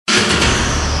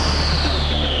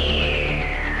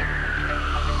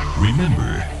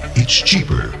remember, it's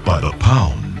cheaper by the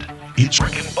pound. It's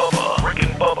Rick and Bubba. Rick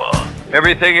and Bubba.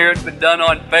 Everything here has been done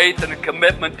on faith and a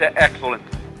commitment to excellence.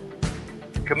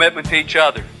 Commitment to each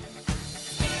other.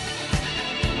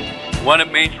 One,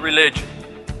 it means religion.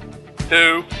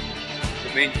 Two,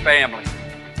 it means family.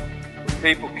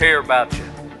 People care about you.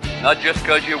 Not just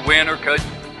because you win or because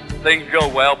things go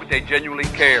well, but they genuinely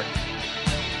care.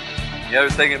 The other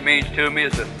thing it means to me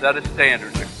is a set of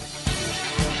standards.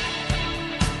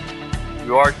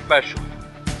 You are special.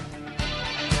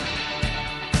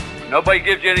 Nobody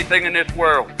gives you anything in this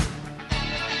world.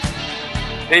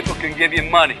 People can give you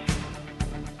money,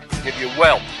 give you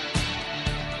wealth,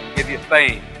 give you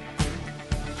fame.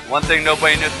 One thing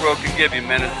nobody in this world can give you,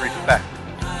 men, is respect.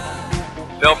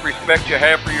 Self-respect you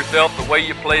have for yourself, the way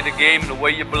you play the game, and the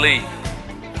way you believe,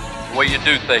 the way you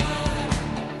do things.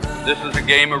 This is a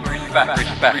game of respect,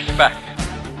 respect, respect.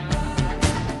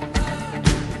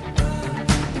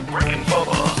 Rick and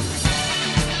Bubba.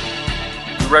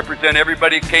 You represent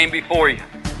everybody that came before you,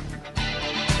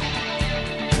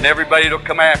 and everybody that'll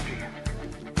come after you.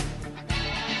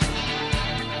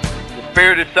 The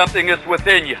spirit is something that's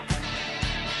within you.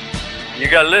 You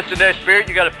gotta listen to that spirit,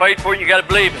 you gotta fight for it, you gotta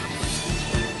believe it.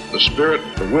 The spirit,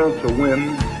 the will to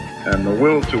win, and the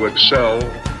will to excel,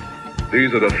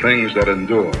 these are the things that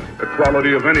endure. The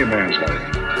quality of any man's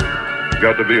life has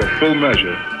got to be a full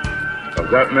measure of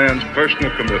that man's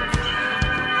personal commitment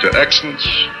to excellence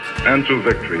and to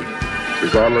victory,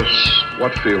 regardless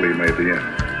what field he may be in.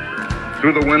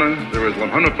 Through the winner, there is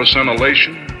 100%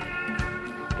 elation,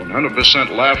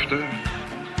 100% laughter,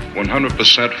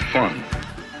 100% fun.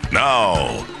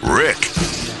 Now, Rick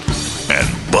and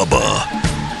Bubba.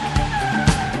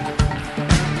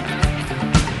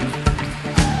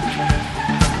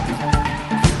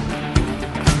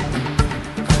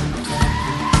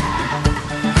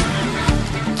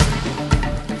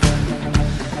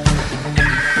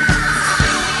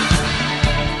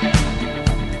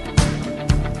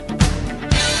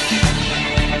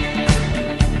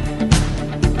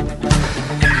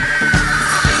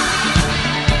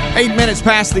 8 minutes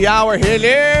past the hour.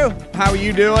 Hello. How are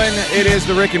you doing? It is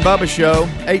the Rick and Bubba Show.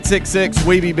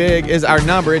 866-WE-BE-BIG is our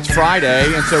number. It's Friday,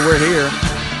 and so we're here.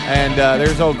 And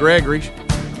there's old Gregory,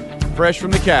 fresh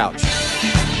from the couch.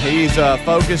 He's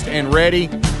focused and ready.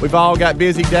 We've all got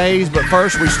busy days, but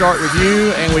first we start with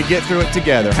you, and we get through it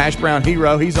together. Hash Brown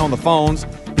Hero, he's on the phones.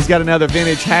 He's got another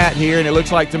vintage hat here, and it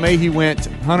looks like to me he went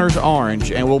Hunter's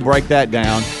Orange, and we'll break that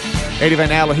down. Eddie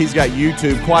Van Adler, he's got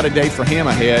YouTube. Quite a day for him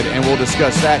ahead, and we'll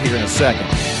discuss that here in a second.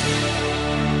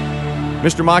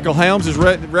 Mr. Michael Helms is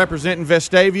representing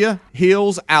Vestavia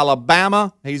Hills,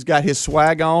 Alabama. He's got his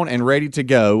swag on and ready to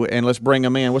go, and let's bring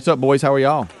him in. What's up, boys? How are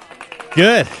y'all?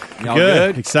 Good. Y'all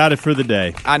good? Excited for the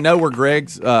day. I know where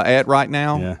Greg's at right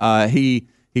now. Yeah.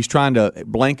 He's trying to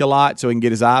blink a lot so he can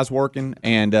get his eyes working,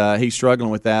 and he's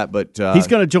struggling with that. But he's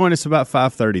going to join us about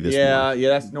 5:30 this morning. Yeah,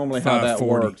 that's normally how that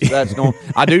works. That's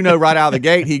I do know right out of the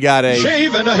gate he got a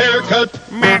shave and a haircut.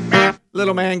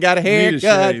 Little man got a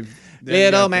haircut.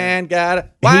 Little man got a.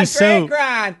 Why is Greg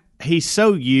crying? He's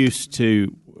so used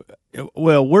to.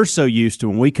 Well, we're so used to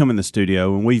when we come in the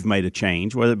studio and we've made a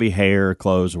change, whether it be hair or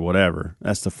clothes or whatever.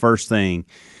 That's the first thing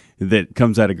that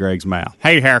comes out of Greg's mouth.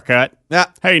 Hey, haircut. Yeah.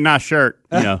 Hey, nice shirt.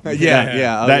 You know,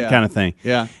 that kind of thing.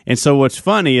 Yeah. And so what's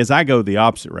funny is I go the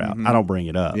opposite route. I don't bring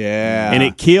it up. Yeah. And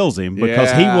it kills him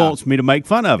because he wants me to make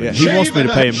fun of it. Yeah. He wants me to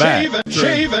pay him back.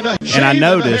 And I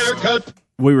noticed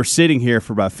we were sitting here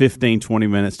for about 15, 20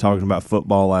 minutes talking about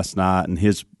football last night and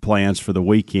his plans for the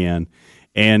weekend.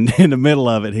 And in the middle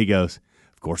of it, he goes,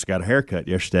 of course, got a haircut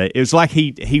yesterday. It was like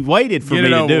he waited for me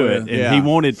to do it,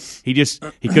 and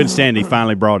he couldn't stand it. He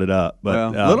finally brought it up.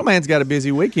 But little man's got a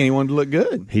busy weekend. He wanted to look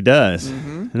good. He does.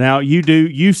 Mm-hmm. Now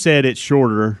you said it's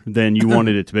shorter than you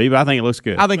wanted it to be, but I think it looks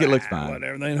good. I think it looks fine.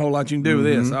 Whatever. There ain't a whole lot you can do with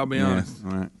this. I'll be honest.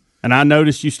 All right. And I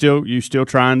noticed you still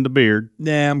trying the beard.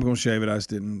 Yeah, I'm gonna shave it. I just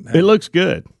didn't. It looks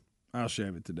good. I'll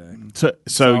shave it today.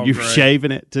 So you're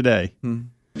shaving it today?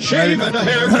 Shaving a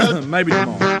haircut. Maybe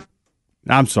tomorrow.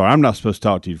 I'm sorry. I'm not supposed to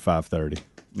talk to you at 5:30.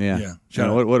 Yeah.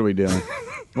 What are we doing?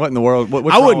 What in the world?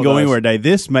 I wouldn't go anywhere today.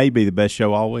 This may be the best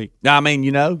show all week. I mean,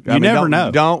 you never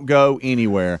know. Don't go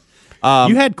anywhere.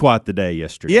 You had quite the day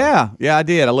yesterday. Yeah, I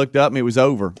did. I looked up and it was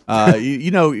over.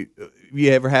 You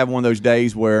ever have one of those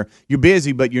days where you're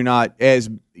busy, but you're not as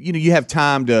you have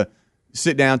time to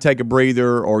sit down, take a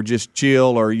breather, or just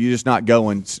chill, or you're just not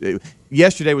going.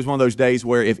 Yesterday was one of those days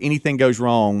where if anything goes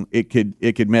wrong, it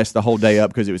could mess the whole day up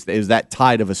because it was that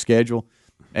tight of a schedule,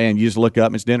 and you just look up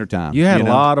and it's dinner time. You had a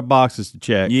lot of boxes to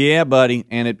check. Yeah, buddy,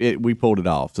 and we pulled it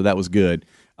off, so that was good.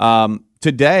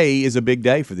 Today is a big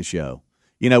day for the show.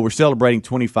 we're celebrating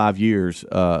 25 years,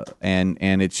 and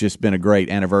it's just been a great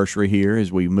anniversary here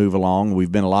as we move along.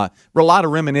 We've been a lot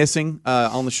of reminiscing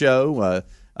on the show,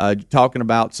 talking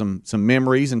about some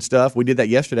memories and stuff. We did that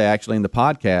yesterday, actually, in the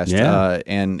podcast,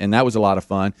 and that was a lot of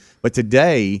fun. But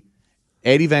today,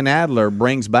 Eddie Van Adler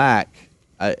brings back,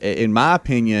 in my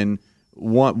opinion,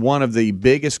 one of the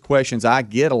biggest questions I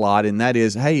get a lot, and that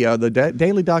is, hey, are the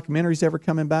daily documentaries ever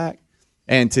coming back?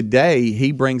 And today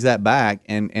he brings that back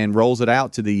and rolls it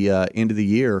out to the end of the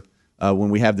year when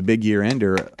we have the big year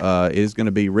ender. It is going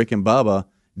to be Rick and Bubba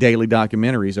daily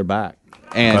documentaries are back,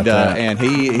 and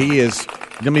he is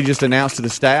going to be just announced to the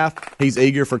staff. He's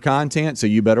eager for content, so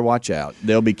you better watch out.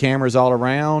 There'll be cameras all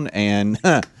around, and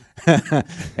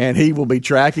and he will be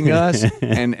tracking us.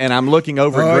 and I'm looking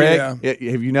over at Greg.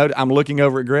 Yeah. Have you noticed? I'm looking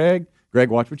over at Greg. Greg,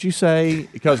 watch what you say,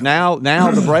 because now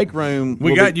the break room.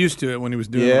 We got used to it when he was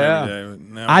doing it every day.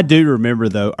 Now. I do remember,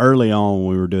 though, early on when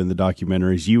we were doing the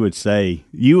documentaries, you would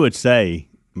say,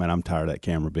 man, I'm tired of that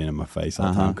camera being in my face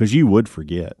all the time, because you would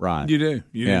forget. Right. You do.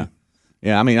 You do.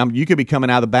 Yeah, I mean, you could be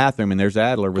coming out of the bathroom and there's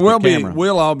Adler with the camera.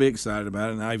 We'll all be excited about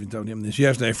it, and I even told him this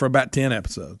yesterday, for about 10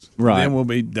 episodes. Right. Then we'll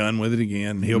be done with it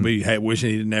again. He'll be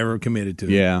wishing he'd never committed to it.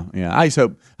 Yeah. I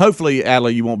just hopefully, Adler,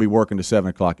 you won't be working to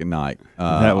 7 o'clock at night.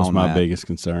 That was my biggest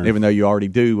concern. Even though you already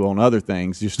do on other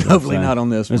things, just hopefully not on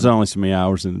this one. There's only so many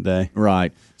hours in the day.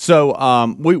 Right.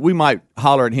 So we might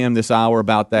holler at him this hour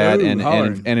about that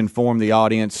and inform the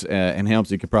audience, and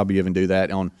Helmsy could probably even do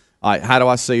that on how do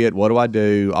I see it, what do I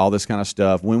do, all this kind of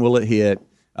stuff. When will it hit?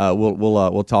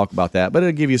 We'll talk about that. But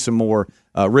it'll give you some more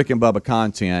Rick and Bubba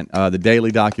content. The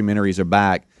daily documentaries are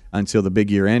back until the big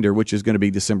year ender, which is going to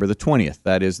be December the 20th.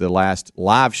 That is the last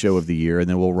live show of the year, and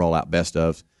then we'll roll out best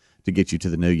ofs to get you to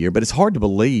the new year. But it's hard to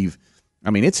believe. I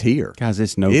mean, it's here, guys.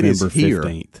 It's November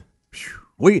 15th.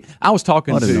 I was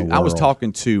talking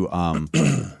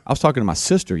to my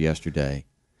sister yesterday,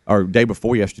 or day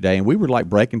before yesterday, and we were like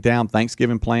breaking down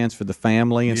Thanksgiving plans for the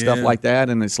family and stuff like that.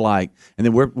 And it's like, and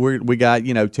then we got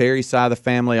Terry's side of the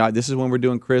family. This is when we're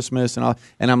doing Christmas and all.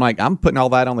 And I'm like, I'm putting all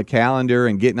that on the calendar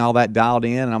and getting all that dialed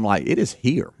in. And I'm like, it is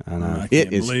here. I know.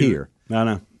 It is here. I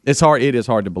know. It's hard. It is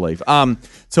hard to believe.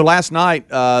 So last night,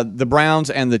 the Browns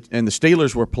and the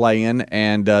Steelers were playing,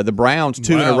 and the Browns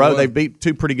two in a row. They beat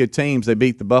two pretty good teams. They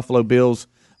beat the Buffalo Bills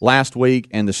last week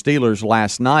and the Steelers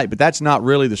last night. But that's not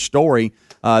really the story.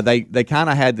 They kind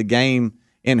of had the game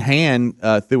in hand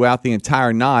throughout the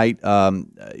entire night.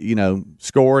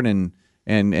 Scoring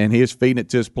and he was feeding it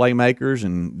to his playmakers,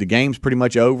 and the game's pretty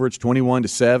much over. It's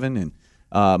 21-7,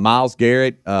 and Myles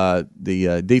Garrett,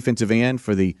 the defensive end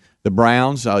for the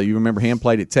Browns, you remember him,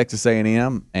 played at Texas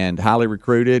A&M and highly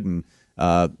recruited, and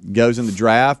goes in the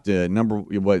draft.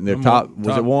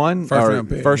 Was it one?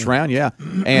 First round, yeah.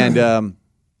 And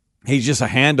he's just a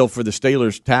handle for the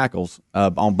Steelers tackles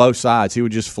on both sides. He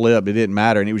would just flip. It didn't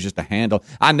matter, and he was just a handle.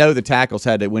 I know the tackles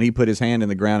had to, when he put his hand in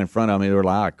the ground in front of him, they were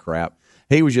like, crap.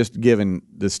 He was just giving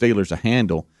the Steelers a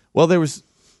handle. Well, there was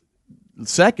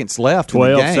seconds left in the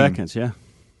game. 12 seconds, yeah.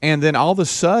 And then all of a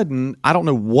sudden, I don't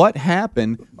know what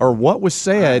happened or what was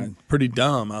said. Pretty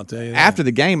dumb, I'll tell you that. After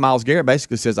the game, Myles Garrett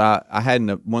basically says, I had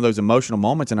one of those emotional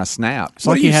moments and I snapped. It's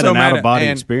like he had an out-of-body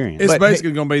experience. It's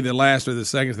basically going to be the last or the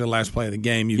second to the last play of the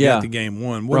game. You got the game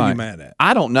won. What are you mad at?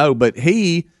 I don't know, but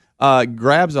he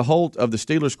grabs a hold of the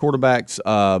Steelers quarterback's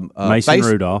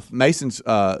Rudolph. Mason's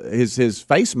his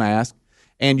face mask,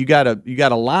 and you got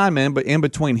a lineman, but in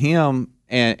between him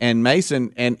and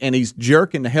Mason, and he's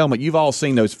jerking the helmet. You've all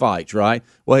seen those fights, right?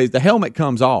 Well, the helmet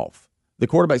comes off. The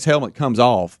quarterback's helmet comes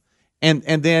off, and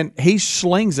then he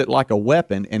slings it like a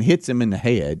weapon and hits him in the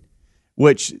head,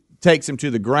 which takes him to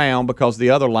the ground because the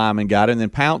other lineman got it. And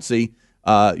then Pouncey,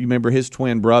 you remember his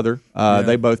twin brother,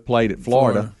 they both played at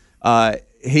Florida.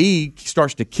 He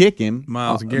starts to kick him,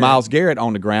 Myles Garrett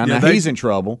on the ground. Now he's in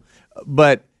trouble.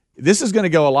 But this is going to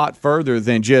go a lot further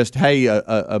than just, hey,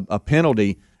 a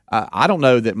penalty. I don't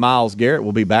know that Myles Garrett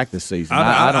will be back this season.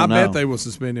 I don't know. I bet they will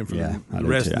suspend him for the rest of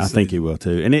the season. I think he will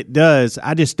too. And it does.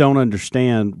 I just don't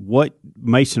understand what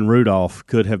Mason Rudolph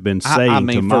could have been saying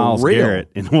to Myles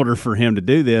Garrett in order for him to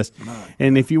do this.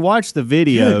 And if you watch the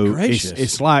video,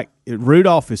 it's like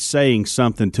Rudolph is saying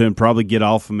something to him, probably get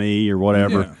off of me or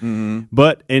whatever. Yeah. Mm-hmm.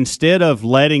 But instead of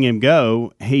letting him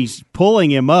go, he's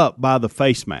pulling him up by the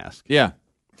face mask. Yeah.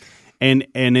 And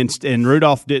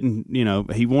Rudolph didn't,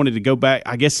 he wanted to go back.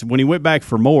 I guess when he went back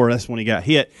for more, that's when he got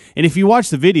hit. And if you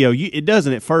watch the video, it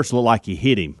doesn't at first look like he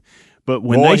hit him. But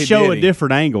when they show a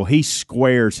different angle, he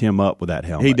squares him up with that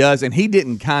helmet. He does, and he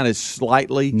didn't kind of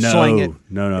slightly sling it.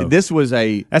 No. This was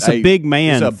a big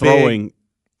man throwing.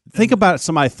 Think about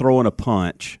somebody throwing a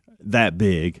punch that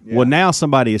big. Yeah. Well, now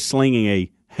somebody is slinging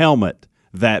a helmet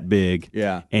that big.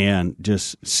 Yeah. And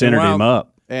just centered him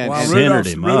up. And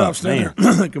Rudolph's standing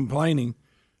there complaining.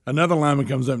 Another lineman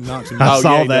comes up and knocks him out. I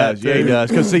saw that. Yeah, he does.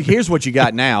 Because see, here's what you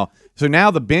got now. So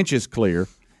now the bench is clear.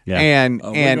 Yeah. And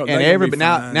everybody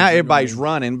now everybody's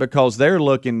running because they're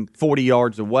looking 40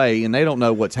 yards away and they don't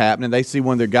know what's happening. They see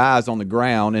one of their guys on the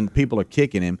ground and people are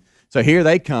kicking him. So here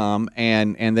they come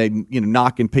and they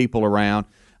knocking people around.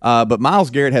 But Myles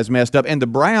Garrett has messed up, and the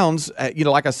Browns,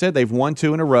 like I said, they've won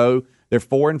 2 in a row. They're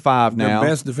 4-5 now. Their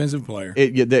best defensive player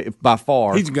by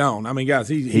far. He's gone. I mean, guys,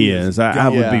 he is. I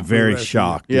would be very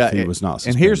shocked if he was not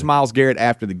suspended. And here's Myles Garrett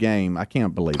after the game. I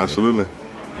can't believe it. Absolutely.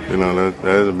 That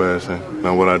is embarrassing.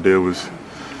 What I did was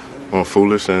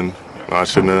foolish, and I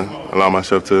shouldn't have allowed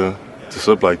myself to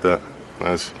slip like that.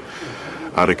 That's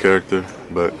out of character.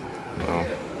 But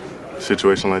a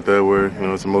situation like that where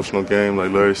it's an emotional game,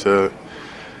 like Larry said,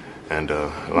 and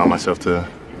allow myself to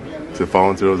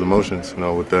fall into those emotions,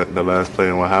 with that last play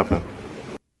and what happened.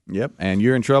 Yep, and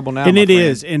you're in trouble now. And it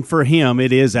is, and for him,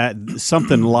 it is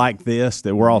something like this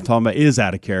that we're all talking about is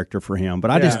out of character for him.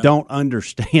 But I just don't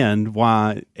understand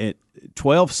why at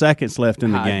 12 seconds left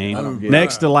in the game,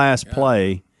 next to last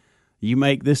play, you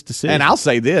make this decision. And I'll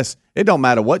say this: it don't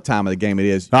matter what time of the game it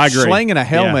is. I agree. Slinging a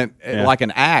helmet like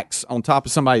an axe on top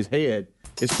of somebody's head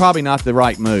is probably not the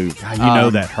right move.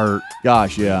 God, that hurt.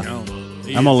 Gosh, yeah.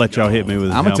 I'm gonna let y'all hit me with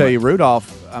a I'm gonna tell you,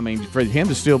 Rudolph. I mean, for him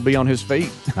to still be on his feet.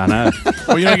 I know.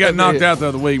 Well, he got knocked out the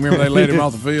other week. Remember they laid him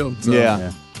off the field. So.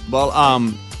 Yeah. Well,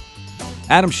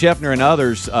 Adam Schefter and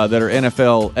others that are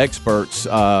NFL experts,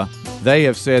 they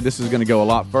have said this is going to go a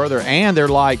lot further, and they're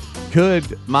like,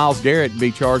 could Myles Garrett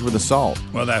be charged with assault?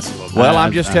 Well, that's a little. Well,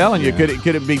 I'm just telling you, could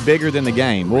it be bigger than the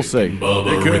game? We'll see.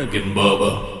 It could. Rick and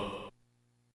Bubba.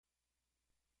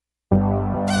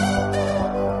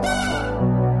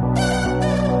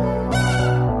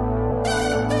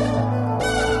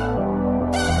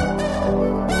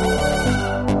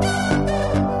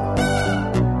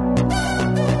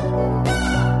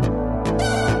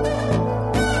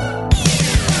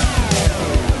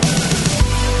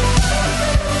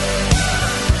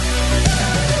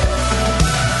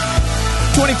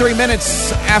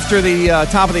 Minutes after the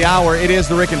top of the hour, it is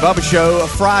the Rick and Bubba Show.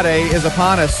 Friday is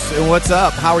upon us. And what's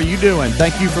up? How are you doing?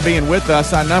 Thank you for being with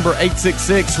us. Our number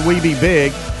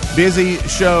 866-WE-BE-BIG. Busy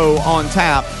show on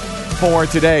tap for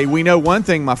today. We know one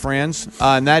thing, my friends,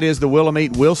 and that is the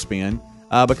Willamette will spin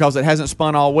because it hasn't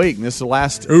spun all week. And this is the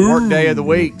last work day of the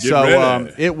week. So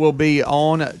it will be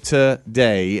on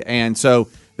today. And so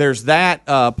there's that.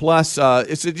 Plus,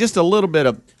 it's just a little bit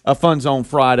of a Fun Zone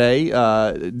Friday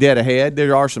dead ahead.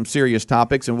 There are some serious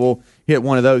topics, and we'll hit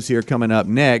one of those here coming up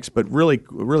next. But really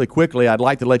quickly, I'd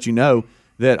like to let you know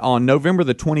that on November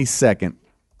the 22nd,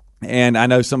 and I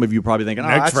know some of you are probably thinking,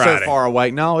 that's Friday. So far away.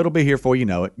 No, it'll be here before you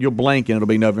know it. You'll blink, and it'll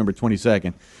be November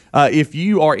 22nd. If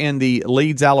you are in the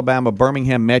Leeds, Alabama,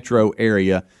 Birmingham metro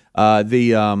area,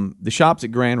 the shops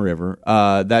at Grand River,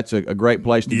 that's a great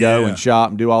place to go and shop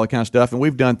and do all that kind of stuff. And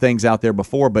we've done things out there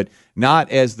before, but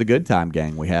not as the Good Time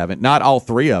Gang. We haven't. Not all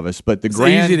three of us, but it's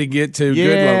easy to get to. Yeah.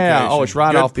 Good location. Oh, it's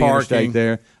right off the interstate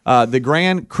there. The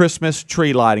Grand Christmas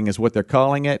Tree Lighting is what they're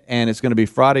calling it, and it's going to be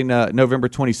Friday, November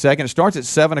 22nd. It starts at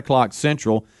 7 o'clock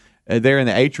Central. There in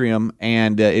the atrium,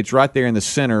 and it's right there in the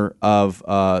center of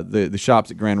the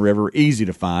shops at Grand River. Easy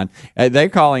to find. They're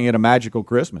calling it a magical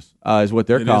Christmas, is what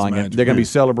they're calling it. They're going to be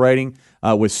celebrating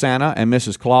with Santa and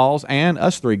Mrs. Claus and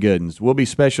us three goodens. We'll be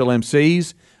special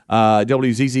MCs.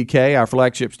 WZZK, our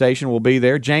flagship station, will be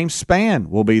there. James Spann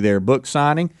will be there, book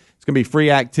signing. It's going to be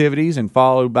free activities and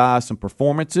followed by some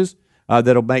performances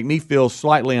that'll make me feel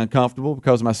slightly uncomfortable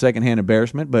because of my secondhand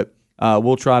embarrassment, but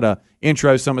we'll try to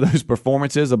intro some of those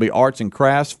performances. There'll be arts and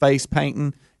crafts, face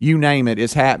painting, you name it,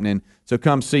 it's happening. So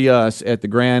come see us at the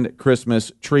Grand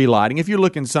Christmas Tree Lighting. If you're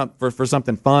looking for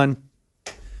something fun,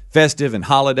 festive, and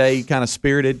holiday kind of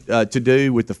spirited to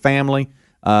do with the family,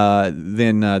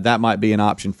 then that might be an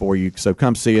option for you. So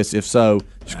come see us. If so,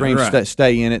 scream,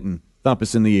 stay in it, and thump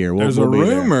us in the ear. There's a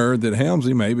rumor that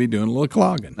Helmsley may be doing a little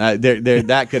clogging.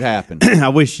 That could happen. I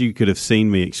wish you could have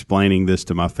seen me explaining this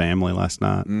to my family last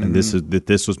night, and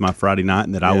this was my Friday night,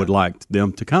 and that I would like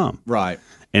them to come, right,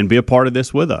 and be a part of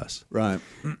this with us, right.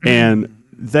 And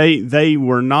they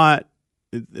were not.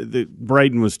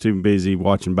 Braden was too busy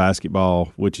watching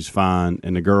basketball, which is fine,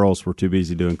 and the girls were too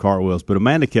busy doing cartwheels. But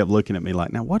Amanda kept looking at me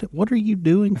like, "Now what are you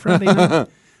doing Friday night?"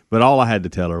 But all I had to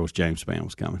tell her was James Spann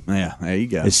was coming. Yeah, there you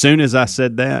go. As soon as I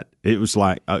said that, it was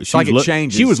like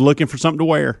changes. She was looking for something to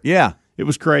wear. Yeah, it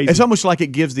was crazy. It's almost like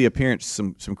it gives the appearance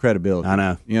some credibility. I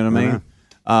know. You know what I mean?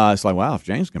 It's like, wow, if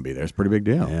James can be there, it's a pretty big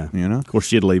deal. Yeah. You know? Of course,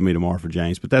 she'd leave me tomorrow for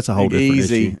James, but that's a whole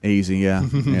different issue. Easy, yeah.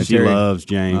 She loves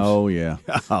James. Oh, yeah.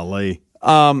 Golly.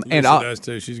 And she does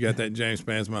too. She's got that James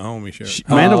Spence My Homie shirt.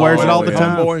 Amanda wears it all the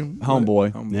time.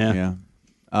 Homeboy. Yeah.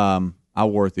 I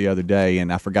wore it the other day,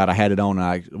 and I forgot I had it on. And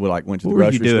I went to the grocery store. What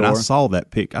were you doing? I saw that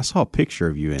pic. I saw a picture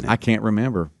of you in it. I can't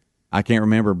remember,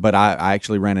 but I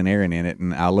actually ran an errand in it,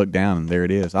 and I looked down, and there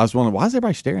it is. I was wondering, why is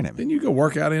everybody staring at me? Didn't you go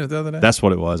work out in it the other day? That's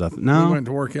what it was. No. We went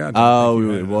to work out.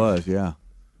 Oh, it was, yeah.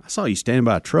 I saw you standing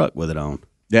by a truck with it on.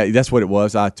 Yeah, that's what it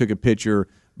was. I took a picture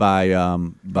by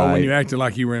when you acted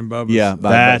like you were in Bubba's. Yeah,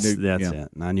 that's it.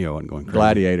 I knew I wasn't going crazy.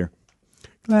 Gladiator.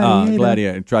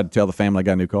 Tried to tell the family I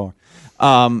got a new car.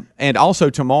 And also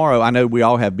tomorrow, I know we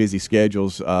all have busy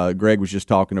schedules. Greg was just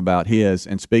talking about his.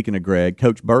 And speaking of Greg,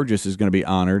 Coach Burgess is going to be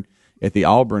honored at the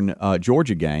Auburn,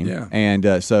 Georgia game. Yeah.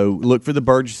 And so look for the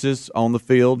Burgesses on the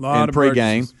field in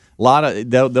pregame.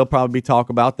 They'll probably talk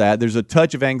about that. There's a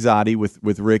touch of anxiety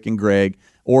with Rick and Greg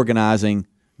organizing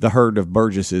the herd of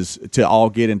Burgesses to all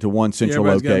get into one central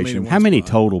location. How many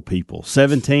total people?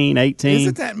 17, 18? Is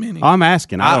it that many? I'm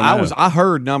asking. I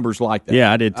heard numbers like that.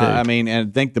 Yeah, I did too. And I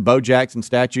think the Bo Jackson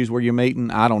statues where you're meeting,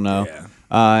 I don't know. Yeah.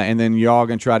 And then you're all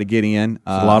going to try to get in.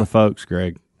 A lot of folks,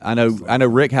 Greg. I know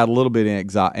Rick had a little bit of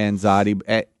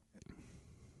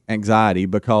anxiety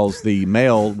because the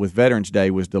mail with Veterans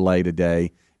Day was delayed a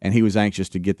day, and he was anxious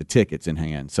to get the tickets in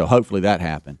hand. So hopefully that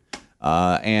happened.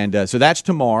 So that's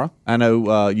tomorrow. I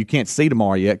know you can't see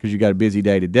tomorrow yet because you got a busy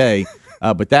day today,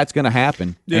 but that's going to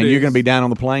happen, and you're going to be down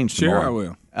on the plains tomorrow. Sure, I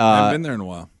will. I haven't been there in a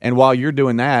while. And while you're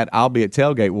doing that, I'll be at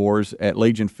Tailgate Wars at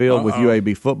Legion Field with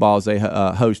UAB football as they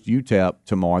host UTEP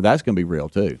tomorrow. That's going to be real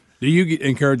too. Do you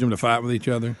encourage them to fight with each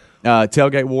other?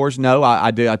 Tailgate Wars? No,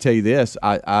 I do. I tell you this,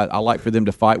 I like for them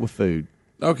to fight with food.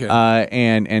 Okay.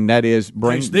 And that is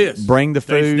bring the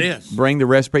food, bring the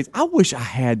recipes. I wish I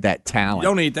had that talent.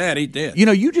 Don't eat that, eat this. You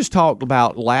know, you just talked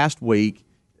about last week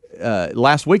at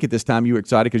this time you were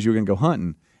excited because you were going to go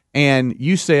hunting. And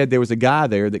you said there was a guy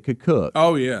there that could cook.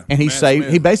 Oh yeah. And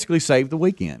he basically saved the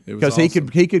weekend because awesome.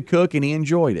 he could cook and he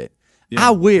enjoyed it. Yeah,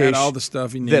 I wish had all the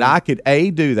stuff he needed. that I could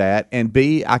A, do that, and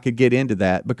B, I could get into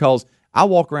that because I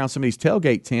walk around some of these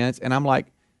tailgate tents and I'm like,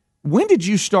 when did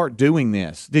you start doing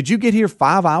this? Did you get here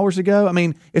 5 hours ago? I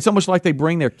mean, it's almost like they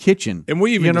bring their kitchen. And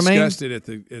we even discussed it at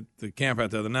the camp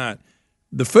out the other night.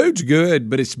 The food's good,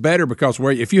 but it's better because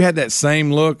if you had that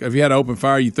same look, if you had an open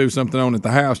fire, you threw something on at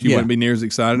the house, you wouldn't be near as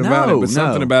excited about it. But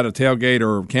something about a tailgate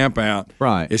or camp out,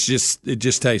 right? It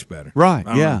just tastes better, right?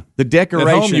 Yeah, the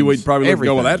decorations. At home, you would probably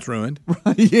go, well, that's ruined.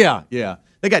 Yeah.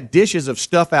 They got dishes of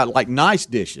stuff out, like nice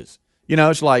dishes. You know,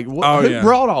 it's like, who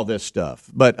brought all this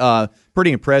stuff? But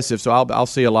pretty impressive. So I'll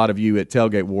see a lot of you at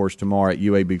Tailgate Wars tomorrow at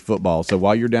UAB football. So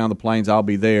while you're down the plains, I'll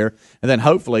be there, and then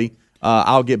hopefully.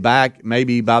 I'll get back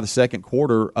maybe by the second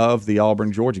quarter of the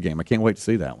Auburn-Georgia game. I can't wait to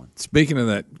see that one. Speaking of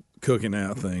that cooking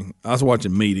out thing, I was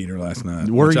watching Meat Eater last night.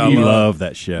 You love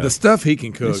that show. The stuff he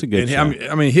can cook. It's a good show.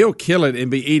 I mean, he'll kill it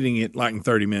and be eating it like in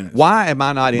 30 minutes. Why am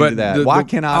I not into that? Why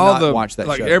can I not watch that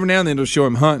show? Every now and then they'll show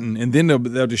him hunting, and then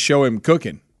they'll just show him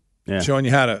cooking. Yeah. Showing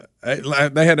you how to.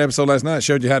 They had an episode last night that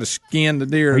showed you how to skin the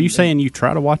deer. Are you saying you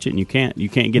try to watch it and you can't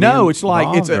get in? No, it's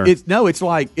like it's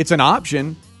like it's an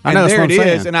option. I know, and there it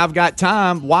is, and I've got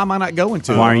time. Why am I not going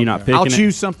to? Why are you not picking I'll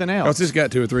choose something else. Because it's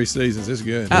got 2 or 3 seasons. It's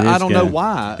good. I don't know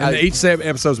why. And each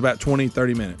episode's about 20,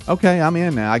 30 minutes. Okay, I'm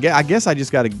in now. I guess I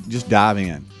just got to dive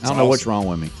in. I don't know what's wrong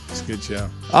with me. It's a good show.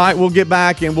 All right, we'll get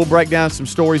back and we'll break down some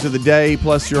stories of the day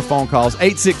plus your phone calls.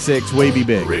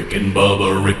 866-WE-BE-BIG. Rick and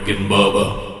Bubba, Rick and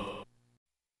Bubba.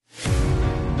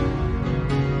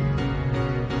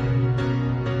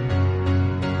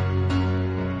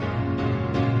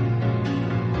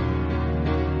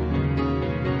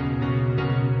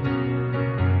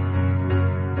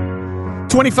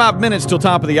 25 minutes till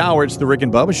top of the hour. It's the Rick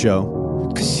and Bubba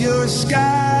Show. 'Cause you're a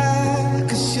sky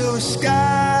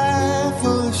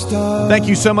full of stars. Thank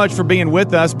you so much for being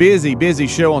with us. Busy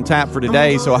show on tap for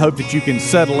today, so I hope that you can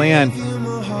settle in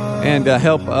and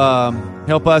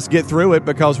help us get through it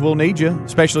because we'll need you,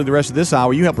 especially the rest of this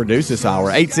hour. You help produce this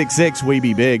hour.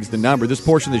 866-WE-BE-BIG is the number. This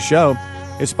portion of the show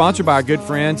is sponsored by our good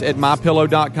friends at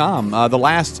MyPillow.com. The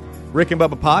last Rick and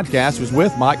Bubba podcast was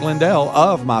with Mike Lindell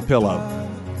of MyPillow.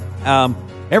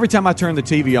 Every time I turn the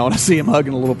TV on, I see him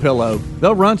hugging a little pillow.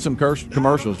 They'll run some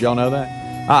commercials. Y'all know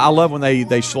that? I love when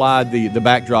they slide the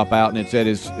backdrop out and it's at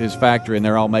his factory and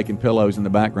they're all making pillows in the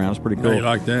background. It's pretty cool. Yeah, you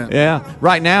like that? Yeah.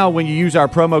 Right now, when you use our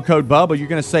promo code Bubba, you're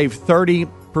going to save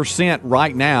 30%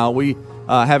 right now. We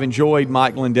have enjoyed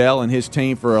Mike Lindell and his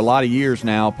team for a lot of years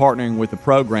now, partnering with the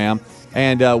program.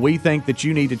 And we think that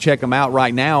you need to check them out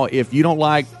right now. If you don't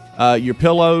like your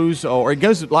pillows, or it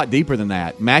goes a lot deeper than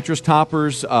that. Mattress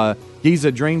toppers,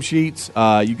 Giza Dream Sheets.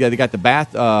 They got the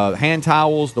bath hand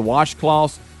towels, the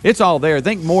washcloths. It's all there.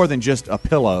 Think more than just a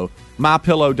pillow.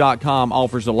 MyPillow.com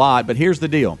offers a lot, but here's the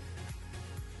deal.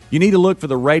 You need to look for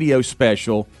the radio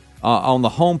special on the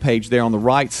homepage there on the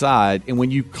right side, and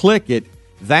when you click it,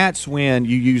 that's when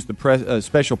you use the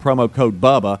special promo code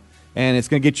BUBBA, and it's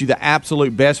going to get you the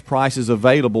absolute best prices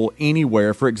available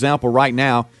anywhere. For example, right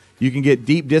now, you can get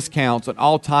deep discounts on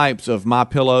all types of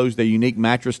MyPillows, their unique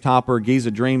mattress topper, Giza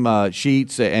Dream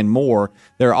sheets, and more.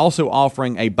 They're also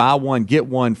offering a buy one, get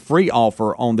one free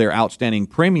offer on their outstanding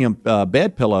premium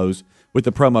bed pillows with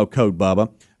the promo code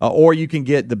BUBBA. Or you can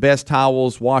get the best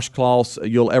towels, washcloths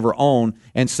you'll ever own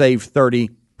and save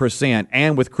 30%.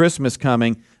 And with Christmas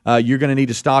coming, you're going to need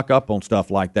to stock up on stuff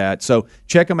like that. So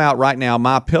check them out right now,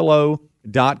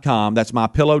 MyPillow.com. That's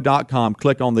MyPillow.com.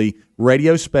 Click on the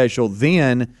radio special,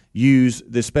 then use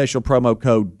the special promo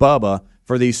code BUBBA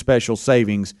for these special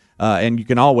savings. And you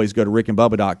can always go to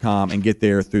rickandbubba.com and get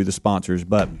there through the sponsors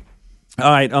button.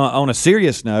 All right, on a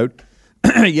serious note,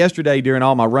 yesterday during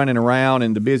all my running around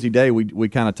and the busy day we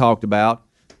kind of talked about,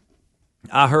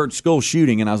 I heard school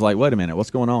shooting, and I was like, wait a minute,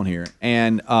 what's going on here?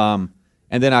 And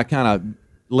then I kind of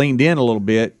leaned in a little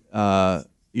bit,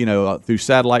 through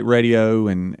satellite radio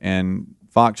and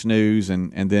Fox News,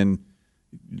 and then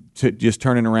just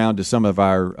turning around to some of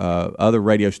our other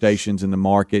radio stations in the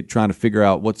market, trying to figure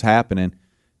out what's happening.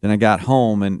 Then I got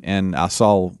home, and I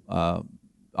saw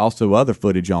also other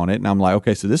footage on it, and I'm like,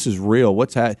 okay, so this is real.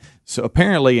 What's happening? So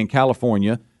apparently in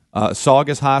California,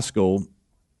 Saugus High School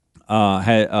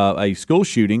had a school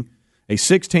shooting. A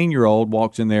 16-year-old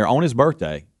walks in there on his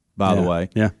birthday, by the way.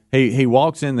 Yeah. He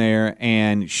walks in there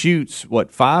and shoots,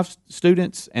 5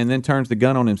 students, and then turns the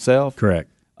gun on himself?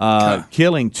 Correct.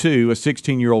 Killing 2, a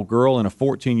 16-year-old girl and a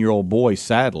 14-year-old boy,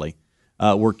 sadly,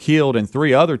 were killed, and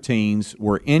 3 other teens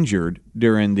were injured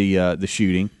during the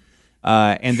shooting.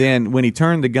 And then when he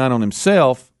turned the gun on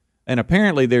himself, and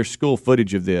apparently there's school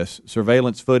footage of this,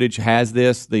 surveillance footage has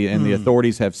this, and the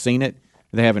authorities have seen it.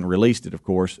 They haven't released it, of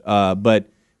course. But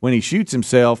when he shoots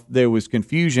himself, there was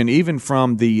confusion even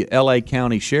from the L.A.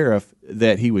 County Sheriff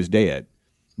that he was dead.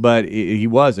 But he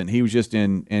wasn't. He was just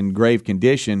in grave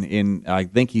condition. I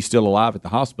think he's still alive at the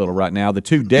hospital right now. The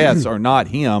 2 deaths are not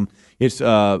him. It's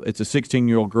a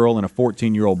 16-year-old girl and a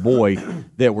 14-year-old boy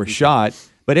that were shot.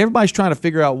 But everybody's trying to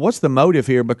figure out what's the motive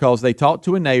here, because they talked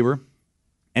to a neighbor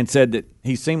and said that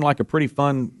he seemed like a pretty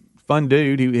fun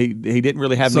dude. He didn't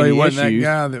really have many issues. So he wasn't that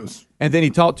guy that was. And then he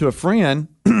talked to a friend.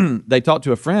 They talked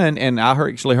to a friend, and I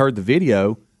actually heard the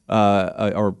video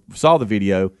or saw the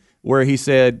video where he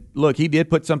said, "Look, he did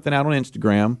put something out on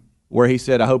Instagram where he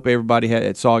said, I hope everybody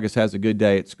at Saugus has a good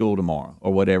day at school tomorrow,'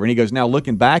 or whatever." And he goes, now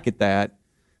looking back at that,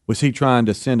 was he trying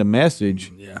to send a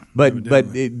message? Yeah, but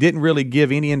it didn't really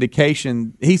give any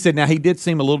indication. He said now he did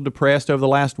seem a little depressed over the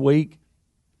last week,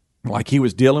 like he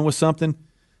was dealing with something.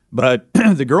 But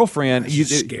the girlfriend,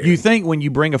 you think when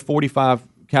you bring a .45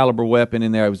 caliber weapon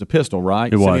in there, it was a pistol,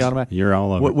 right? It was. You're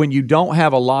all over. When you don't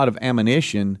have a lot of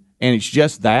ammunition and it's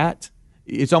just that,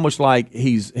 it's almost like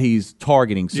he's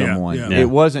targeting someone. Yeah. It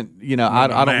wasn't, I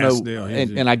don't know,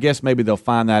 and I guess maybe they'll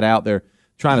find that out. They're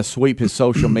trying to sweep his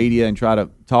social media and try to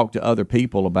talk to other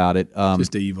people about it.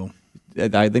 Just evil.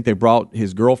 I think they brought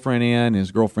his girlfriend in,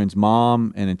 his girlfriend's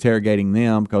mom, and interrogating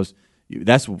them, because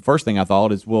that's the first thing I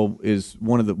thought is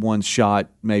one of the ones shot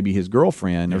maybe his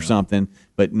girlfriend or something.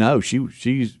 But no,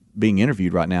 she's being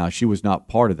interviewed right now. She was not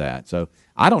part of that. So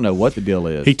I don't know what the deal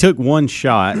is. He took one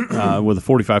shot with a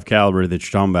 .45 caliber that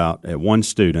you're talking about at one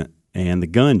student, and the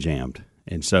gun jammed.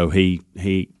 And so he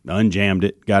unjammed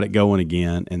it, got it going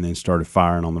again, and then started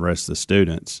firing on the rest of the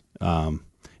students.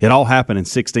 It all happened in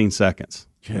 16 seconds.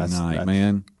 Good night,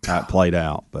 man. How it played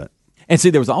out, but. And see,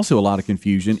 there was also a lot of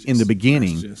confusion in the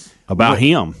beginning about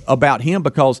him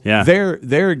because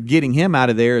they're getting him out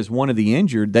of there as one of the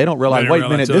injured. They don't realize, wait a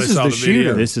minute, this is the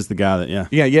shooter. This is the guy that,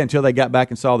 yeah, until they got back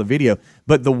and saw the video.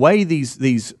 But the way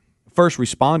these first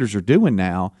responders are doing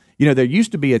now, there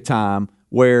used to be a time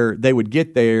where they would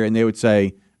get there and they would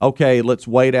say, okay, let's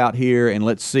wait out here and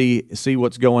let's see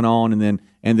what's going on, and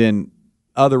then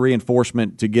other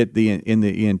reinforcement to get in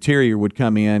the interior would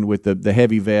come in with the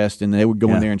heavy vest, and they would go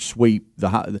in there and sweep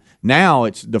now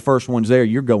it's the first ones there,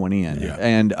 you're going in,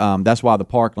 and that's why the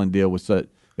Parkland deal was there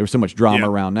was so much drama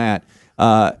around that,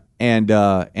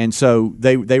 and so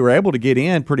they were able to get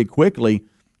in pretty quickly,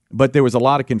 but there was a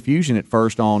lot of confusion at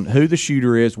first on who the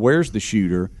shooter is, where's the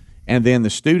shooter, and then the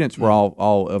students were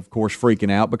all of course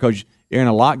freaking out because you're in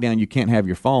a lockdown, you can't have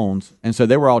your phones, and so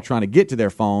they were all trying to get to their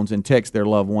phones and text their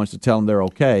loved ones to tell them they're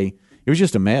okay. was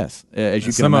just a mess, as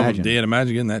you can imagine. Some imagine. of them did.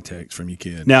 Imagine getting that text from your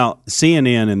kid. Now,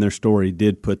 CNN in their story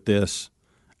did put this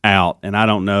out, and I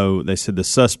don't know. They said the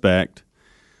suspect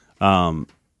says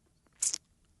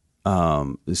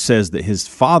that his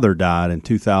father died in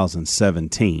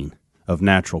 2017 of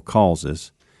natural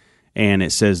causes, and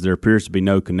it says there appears to be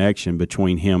no connection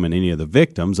between him and any of the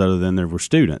victims other than there were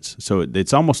students. So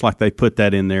it's almost like they put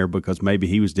that in there because maybe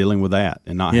he was dealing with that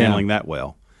and not handling that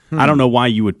well. I don't know why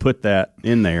you would put that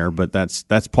in there, but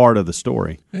that's part of the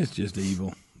story. It's just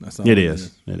evil. That's all it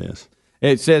is. It is.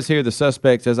 It says here the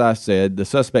suspects, as I said, the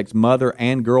suspect's mother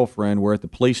and girlfriend were at the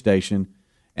police station,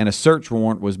 and a search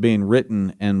warrant was being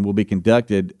written and will be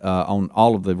conducted on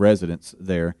all of the residents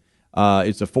there.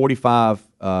 It's a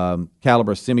 .45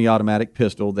 caliber semi-automatic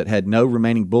pistol that had no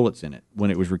remaining bullets in it when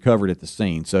it was recovered at the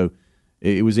scene, so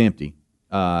it was empty.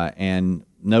 And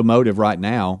no motive right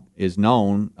now is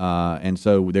known, and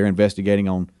so they're investigating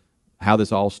on how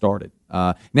this all started.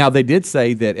 Now, they did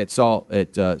say that at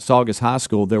Saugus High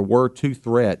School there were 2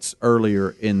 threats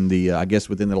earlier in the, I guess,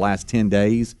 within the last 10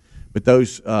 days, but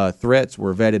those threats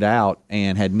were vetted out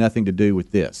and had nothing to do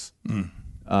with this.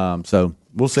 So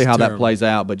we'll see how that plays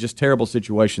out, but just terrible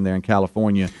situation there in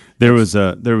California. There was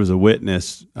a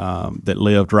witness that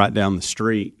lived right down the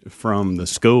street from the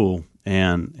school,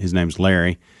 and his name's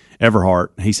Larry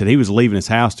Everhart. He said he was leaving his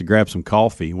house to grab some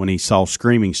coffee when he saw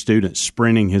screaming students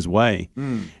sprinting his way,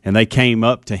 and they came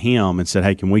up to him and said,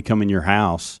 "Hey, can we come in your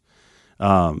house?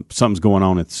 Something's going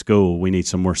on at the school. We need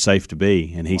somewhere safe to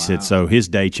be." And he said so his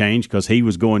day changed because he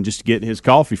was going just to get his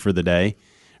coffee for the day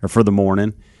or for the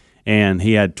morning, and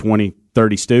he had 20,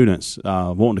 30 students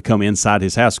wanting to come inside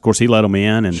his house. Of course, he let them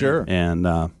in, and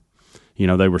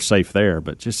they were safe there,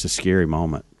 but just a scary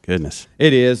moment. Goodness.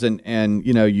 It is, and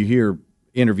you hear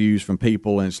interviews from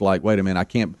people, and it's like, wait a minute, I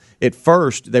can't. At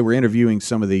first, they were interviewing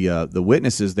some of the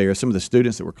witnesses there, some of the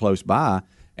students that were close by,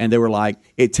 and they were like,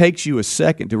 it takes you a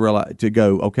second to realize, to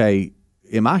go, okay,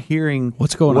 am I hearing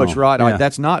what's going on? What's right? Yeah. Like,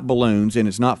 that's not balloons, and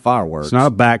it's not fireworks. It's not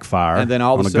a backfire. And then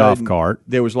all on of a golf sudden, cart.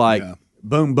 There was like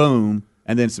boom, boom,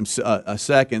 and then a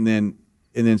second, and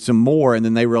then some more, and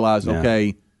then they realized,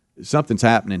 okay, something's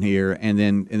happening here, and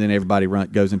then everybody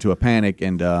goes into a panic,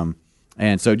 and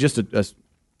so just a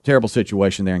terrible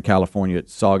situation there in California at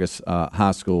Saugus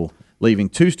High School, leaving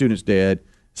 2 students dead,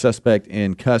 suspect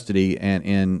in custody and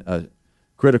in a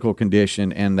critical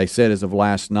condition. And they said as of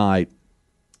last night,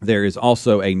 there is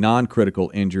also a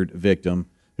non-critical injured victim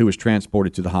who was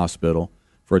transported to the hospital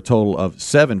for a total of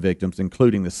 7 victims,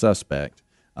 including the suspect.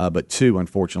 But 2,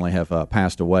 unfortunately, have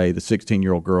passed away, the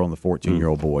 16-year-old girl and the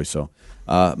 14-year-old boy. So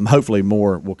hopefully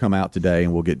more will come out today,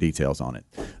 and we'll get details on it.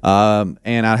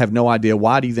 And I have no idea.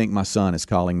 Why do you think my son is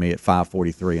calling me at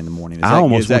 5:43 in the morning? I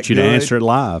almost want you to answer it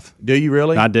live. Do you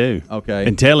really? I do. Okay.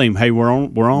 And tell him, hey, we're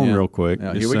on real quick.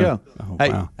 Yeah, here we go.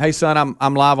 Hey, son,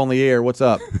 I'm live on the air. What's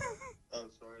up? I'm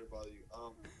sorry to bother you.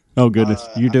 Oh, goodness.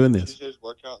 You're doing this. Tuesday's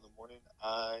workout in the morning.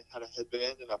 I had a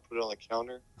headband, and I put it on the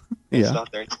counter. It's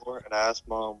not there anymore, and I asked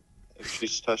Mom if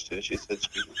she's touched it, and she said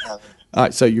she didn't have it. All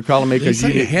right, so you're calling me because you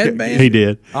need a headband? He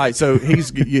did. All right, so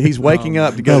he's waking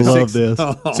up to go to 6. This.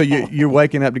 So you're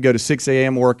waking up to go to 6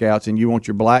 a.m. workouts, and you want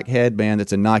your black headband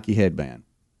that's a Nike headband.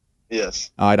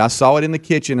 Yes. All right, I saw it in the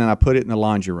kitchen, and I put it in the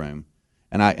laundry room.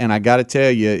 And I got to tell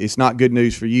you, it's not good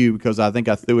news for you because I think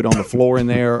I threw it on the floor in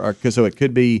there, so it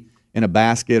could be in a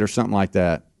basket or something like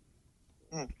that.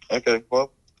 Okay,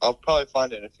 well, I'll probably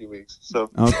find it in a few weeks. So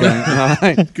okay, all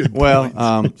right. Good.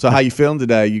 Well, so how you feeling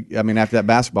today? After that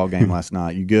basketball game last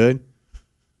night, you good?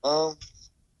 I'm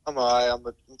all right. I'm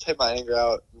gonna take my anger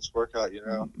out in this workout.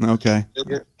 Okay.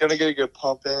 Gonna get a good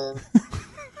pump in.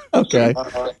 Okay.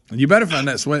 You better find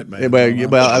that sweatband.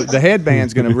 Well, the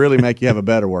headband's going to really make you have a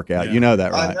better workout. Yeah. You know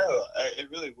that, right? I know. It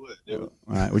really would. All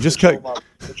right. Well, just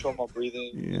control my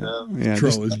breathing. Yeah.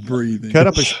 Control his breathing.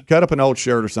 Cut up an old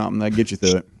shirt or something that get you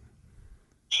through it.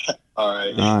 All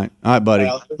right. All right, buddy.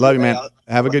 Love you, man.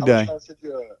 Have a good day. I'm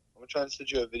trying to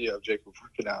send you a video of Jacob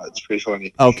working out. It's pretty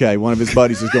funny. Okay, one of his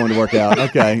buddies is going to work out.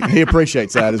 Okay, he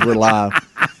appreciates that as we're live.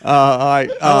 All right.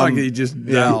 I like he just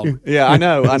dialed. Yeah, I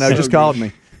know. Just called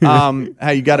me.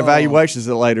 Hey, you got evaluations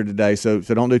later today, so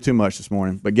don't do too much this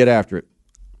morning, but get after it.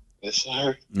 Yes,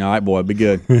 sir. All right, boy. Be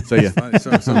good. So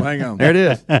hang on. There it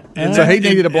is. So he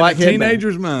needed a black headband.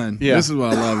 Teenager's mind. Yeah. This is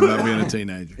what I love about being a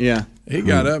teenager. Yeah. He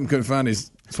got up and couldn't find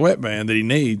his sweatband that he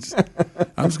needs.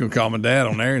 I'm just gonna call my dad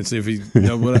on there and see if he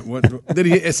what did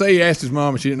he say? He asked his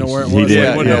mom and she didn't know where it was. He did.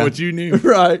 So he wouldn't know what you knew.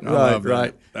 Right.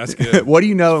 That. That's good. What do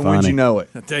you know and when did you know it?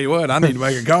 I tell you what, I need to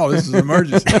make a call. This is an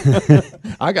emergency.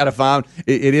 I got to find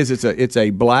it's a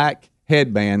black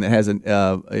headband that has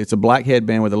it's a black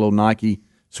headband with a little Nike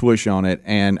swoosh on it,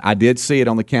 and I did see it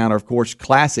on the counter. Of course,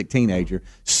 classic teenager,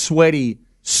 sweaty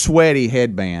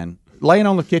headband. Laying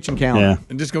on the kitchen counter,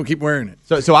 and just gonna keep wearing it.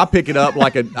 So I pick it up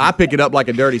like a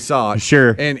dirty sock,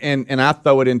 sure, and I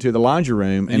throw it into the laundry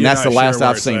room, and that's the last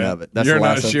I've seen of it. That's You're the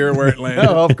last not sure where it landed.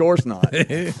 No, of course not.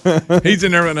 He's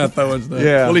in there right now throwing stuff.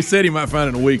 Yeah. Well, he said he might find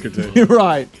it in a week or two.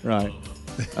 right.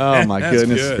 Oh my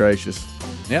goodness gracious.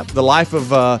 Yep, the life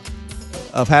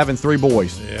of having 3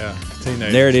 boys. Yeah,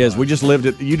 teenagers. There it is. We just lived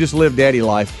it. You just lived daddy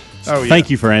life. Oh yeah. Thank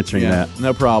you for answering that.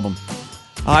 No problem.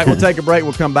 All right, we'll take a break.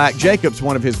 We'll come back. Jacob's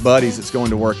one of his buddies that's going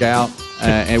to work out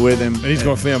and with him. And he's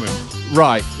going to film him.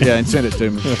 Right. Yeah, and send it to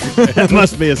me. That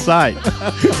must be a sight.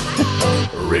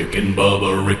 Rick and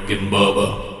Bubba, Rick and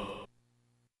Bubba.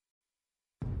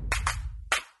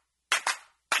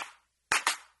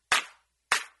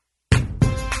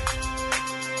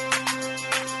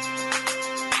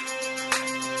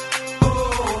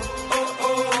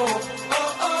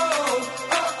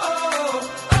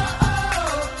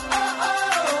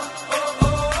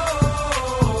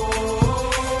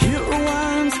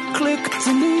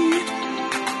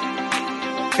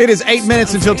 It is 8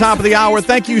 minutes until top of the hour.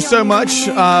 Thank you so much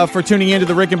for tuning in to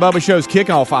the Rick and Bubba Show's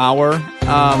kickoff hour.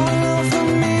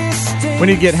 We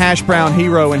need to get Hash Brown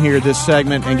Hero in here this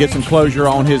segment and get some closure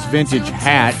on his vintage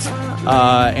hat.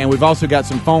 And we've also got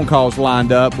some phone calls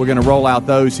lined up. We're going to roll out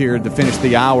those here to finish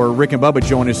the hour. Rick and Bubba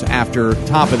join us after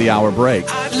top of the hour break.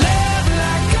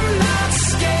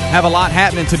 Have a lot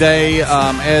happening today.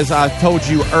 As I told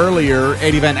you earlier,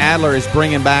 Eddie Van Adler is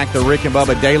bringing back the Rick and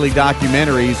Bubba Daily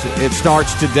documentaries. It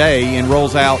starts today and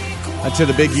rolls out to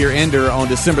the big year ender on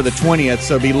December the 20th,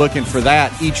 so be looking for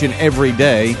that each and every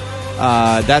day.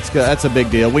 That's a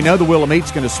big deal. We know the Wheel of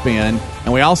Meat's going to spin,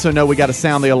 and we also know we got to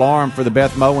sound the alarm for the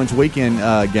Beth Mowins weekend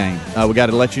game. We got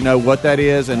to let you know what that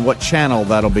is and what channel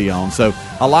that'll be on. So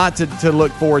a lot to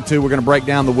look forward to. We're going to break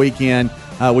down the weekend.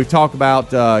 We've talked about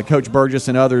Coach Burgess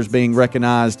and others being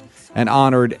recognized and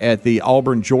honored at the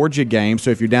Auburn-Georgia game.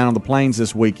 So if you're down on the Plains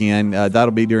this weekend,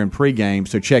 that'll be during pregame,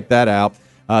 so check that out.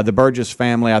 The Burgess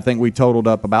family, I think we totaled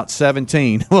up about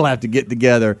 17. We'll have to get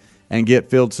together and get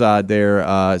fieldside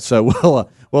there. So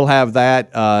we'll have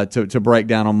that to break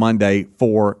down on Monday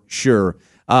for sure.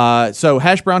 So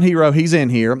Hash Brown Hero, he's in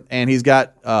here, and he's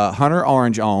got Hunter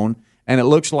Orange on, and it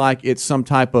looks like it's some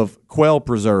type of quail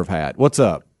preserve hat. What's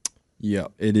up? Yeah,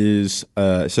 it is.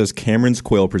 It says Cameron's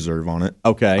Quail Preserve on it.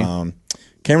 Okay.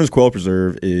 Cameron's Quail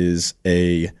Preserve is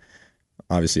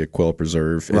obviously a quail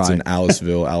preserve. It's in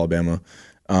Aliceville, Alabama.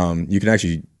 You can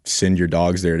actually send your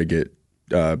dogs there to get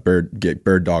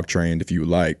bird dog trained if you would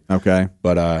like. Okay.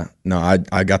 But no,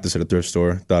 I got this at a thrift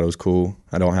store. Thought it was cool.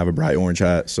 I don't have a bright orange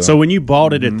hat. So when you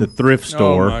bought it at the thrift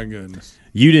store, oh my goodness,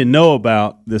 you didn't know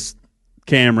about this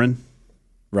Cameron,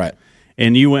 right?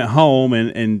 And you went home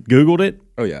and Googled it.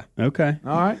 Oh yeah. Okay.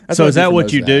 All right. So is that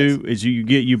what you do? Is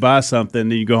you buy something,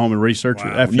 then you go home and research it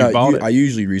after you bought it? I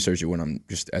usually research it when I'm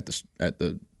just at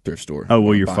the thrift store. Oh,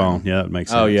 well, your phone. Yeah, that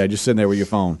makes sense. Oh yeah, just sitting there with your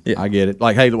phone. Yeah. I get it.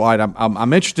 Like, hey, Dwight,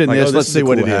 I'm interested in this. Let's see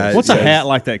what it is. What's a hat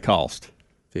like that cost?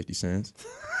 50 cents.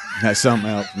 That's something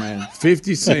else, man.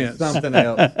 50 cents. Something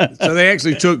else. So they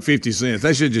actually took 50 cents.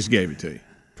 They should have just gave it to you.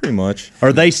 Pretty much.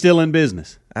 Are they still in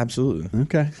business? Absolutely.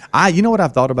 Okay. You know what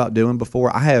I've thought about doing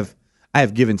before? I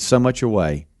have given so much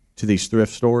away to these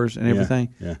thrift stores and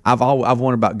everything. Yeah. I've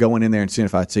wondered about going in there and seeing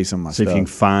if I'd see some of my stuff. See if you can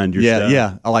find your stuff.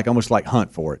 Yeah. I almost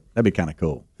hunt for it. That'd be kind of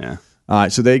cool. Yeah. All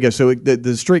right, so there you go. So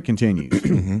the streak continues,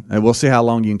 and we'll see how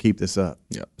long you can keep this up.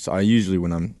 Yeah. So I usually,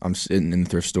 when I'm sitting in the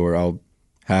thrift store, I'll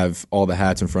have all the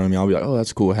hats in front of me. I'll be like, "Oh,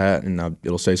 that's a cool hat," and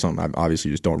it'll say something I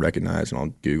obviously just don't recognize, and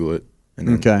I'll Google it. And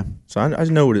then, okay. So I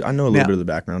know a little bit of the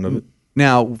background of it.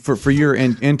 Now, for your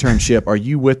internship, are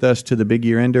you with us to the big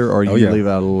year ender, or you leave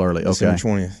out a little early? Okay. December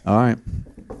 20th. All right.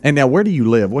 And now, where do you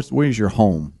live? Where's your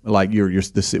home? Like where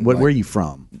are you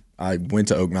from? I went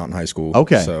to Oak Mountain High School.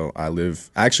 Okay. So I live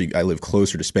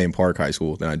closer to Spain Park High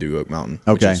School than I do Oak Mountain.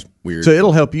 Okay. Which is weird. So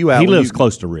it'll help you out. He lives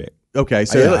close to Rick. Okay,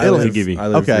 so I live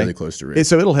okay. really close to Rick.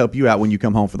 So it'll help you out when you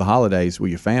come home for the holidays with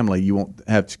your family. You won't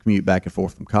have to commute back and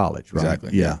forth from college, right?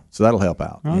 Exactly. Yeah. So that'll help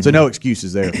out. So no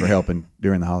excuses there for helping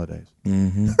during the holidays.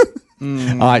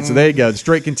 Mm-hmm. All right, so there you go. The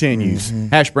streak continues.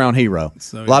 Hash Brown Hero.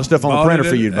 So a lot of stuff on the printer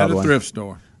for you, by the way. At a thrift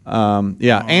store.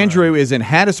 Yeah, Andrew is in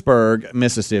Hattiesburg,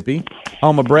 Mississippi,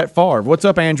 home of Brett Favre. What's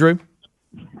up, Andrew?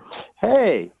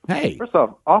 Hey. First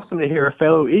off, awesome to hear a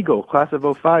fellow Eagle, class of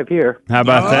 05 here. How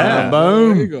about that?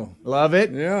 Boom. There you go. Love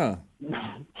it. Yeah.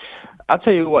 I'll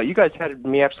tell you what, you guys had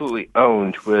me absolutely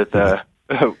owned with the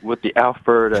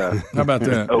Alfred. How about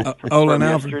that? Olin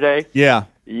Alfred yesterday. Yeah.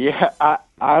 Yeah,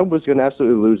 I was going to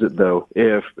absolutely lose it, though,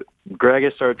 if Greg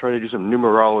had started trying to do some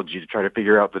numerology to try to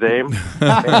figure out the name.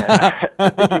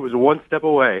 I think he was one step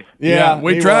away. Yeah,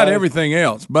 we tried everything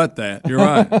else but that. You're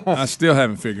right. I still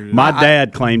haven't figured it out. My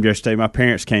dad claimed yesterday, my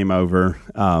parents came over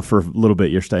for a little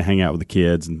bit yesterday, hang out with the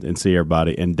kids and see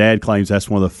everybody, and Dad claims that's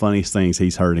one of the funniest things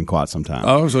he's heard in quite some time.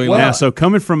 Oh, so so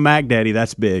coming from Mac Daddy,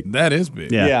 that's big. That is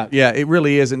big. Yeah, it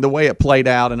really is. And the way it played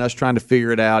out and us trying to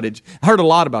figure it out, I heard a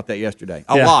lot about that yesterday.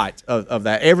 A lot of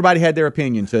that. Everybody had their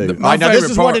opinion, too. My now, this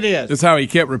is what it is. That's how he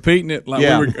kept repeating it. Like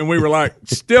we were like,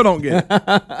 still don't get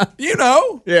it. You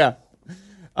know? Yeah.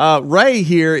 Ray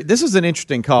here, this is an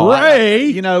interesting call.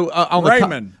 Ray?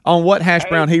 On what Hash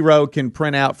Brown Hero can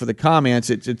print out for the comments,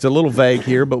 it's a little vague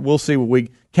here, but we'll see what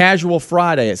Casual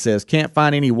Friday, it says. Can't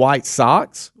find any white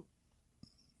socks.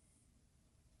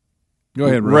 Go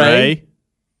ahead, Ray.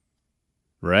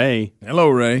 Hello,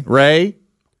 Ray. Ray?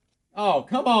 Oh,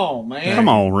 come on, man. Come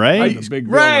on, Ray. A big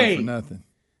Ray. For nothing.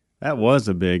 That was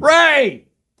a big. Ray!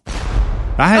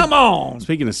 Come on.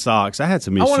 Speaking of socks, I had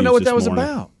some issues. I want to know what that was morning.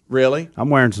 about. Really? I'm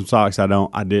wearing some socks I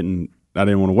didn't want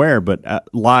to wear, but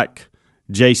like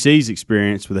JC's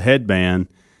experience with a headband,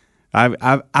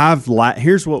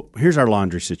 here's our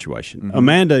laundry situation. Mm-hmm.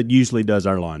 Amanda usually does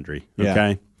our laundry.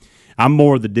 Okay, I'm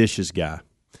more the dishes guy,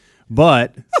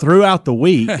 but throughout the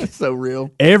week, that's so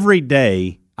real. Every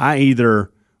day I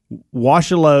either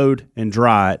wash a load and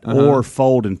dry it or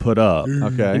fold and put up.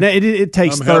 Okay, and it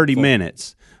takes 30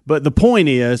 minutes. But the point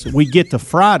is, we get to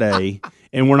Friday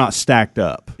and we're not stacked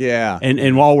up. Yeah.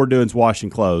 And all we're doing is washing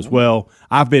clothes. Well,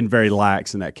 I've been very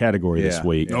lax in that category this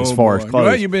week as far as clothes.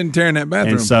 Well, you've been tearing that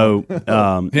bathroom. And so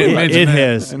it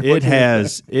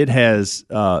has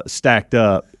stacked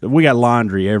up. We got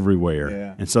laundry everywhere.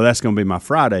 Yeah. And so that's going to be my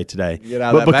Friday today.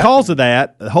 But because of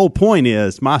that, the whole point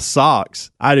is my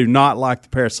socks, I do not like the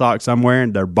pair of socks I'm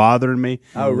wearing. They're bothering me.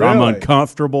 Oh, really? I'm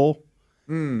uncomfortable.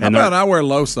 How about I wear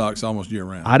low socks almost year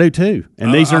round? I do too,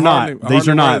 and these are not. These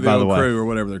are not, by the way. Crew or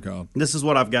whatever they're called. This is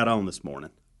what I've got on this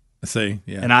morning. See,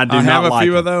 yeah, and I have not a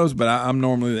few like of those, but I'm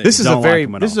normally there. This is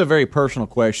a very personal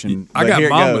question. I got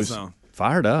Mambas on.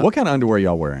 Fired up. What kind of underwear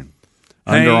y'all wearing?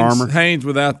 Under Armour. Hanes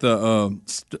without the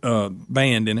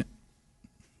band in it.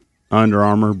 Under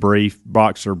Armour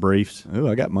boxer briefs. Ooh,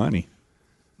 I got money.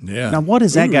 Yeah. Now, what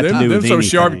has that got to do with anything? They're so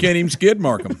sharp you can't even skid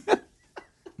mark them.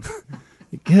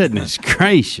 Goodness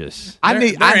gracious!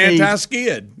 They're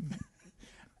anti-skid.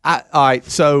 All right,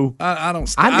 so I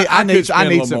don't.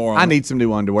 I need some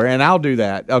new underwear, and I'll do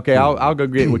that. Okay, I'll go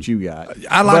get what you got.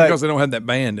 I like because they don't have that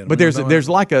band in them. But there's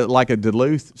like a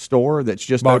Duluth store that's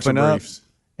just opened up,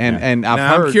 and I've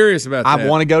heard. I'm curious about that. I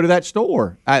want to go to that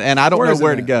store, and I don't know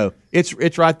where to go.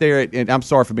 It's right there. I'm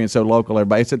sorry for being so local,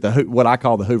 everybody. It's at what I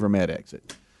call the Hoover Med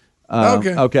exit.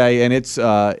 Okay, and it's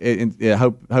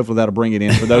hopefully that'll bring it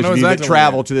in for those of you that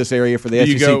travel to this area for the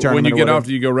SEC tournament. When you get off,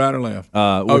 do you go right or left?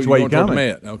 Which way you coming?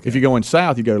 Okay. If you're going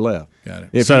south, you go left. Got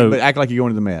it. But act like you're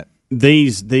going to the Met.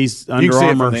 These Under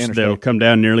Armour, they'll come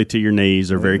down nearly to your knees.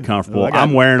 They're very comfortable.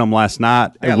 I'm wearing them last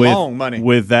night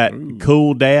with that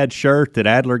Cool Dad shirt that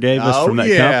Adler gave us from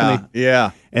that company.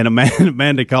 Yeah. And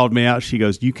Amanda called me out. She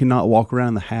goes, "You cannot walk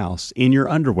around the house in your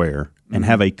underwear and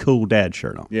have a Cool Dad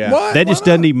shirt on." Yeah. What? That just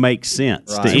doesn't even make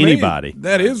sense to anybody.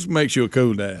 That makes you a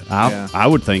cool dad. I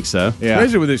would think so. Yeah.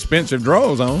 Especially with expensive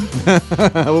drawers on. We'll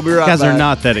be right back. Because they're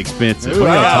not that expensive. Ooh,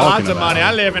 what are you talking lots about? of money.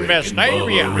 I live in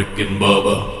Vestavia. Rick and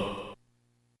Bubba.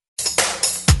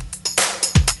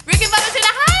 Rick and Bubba's in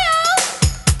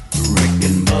Ohio. Rick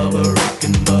and Bubba, Rick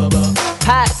and Bubba.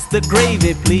 Pass the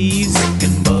gravy, please. Rick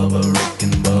and Bubba, Rick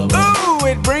and Bubba. Ooh,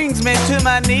 it brings me to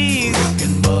my knees. Rick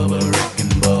and Bubba, Rick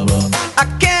and Bubba. I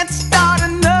can't start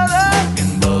another. Rick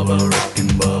and Bubba, Rick and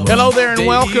Bubba. Hello there and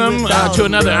welcome to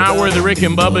another hour of the Rick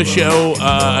and Bubba Show.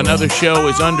 Another show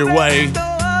is underway.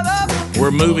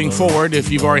 We're moving forward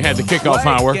if you've already had the kickoff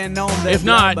hour. If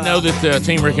not, know that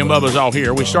Team Rick and Bubba is all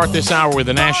here. We start this hour with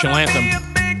the national anthem.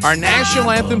 Our national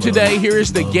anthem today, here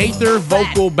is the Gaither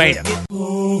Vocal Band.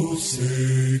 Oh,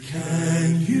 say,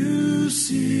 can you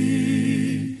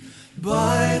see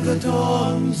by the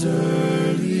dawn's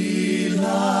early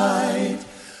light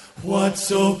what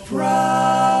so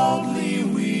proudly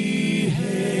we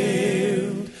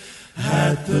hailed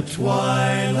at the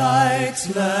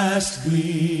twilight's last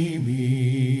gleaming,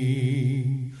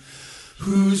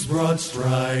 whose broad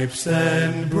stripes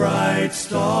and bright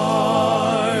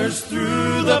stars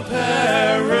through the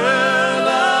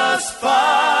perilous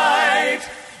fight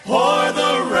o'er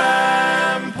the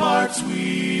ramparts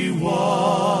we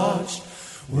watched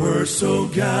were so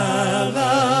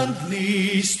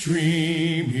gallantly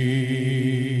streaming,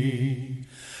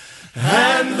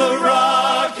 and the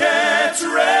rocket's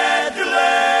red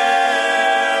glare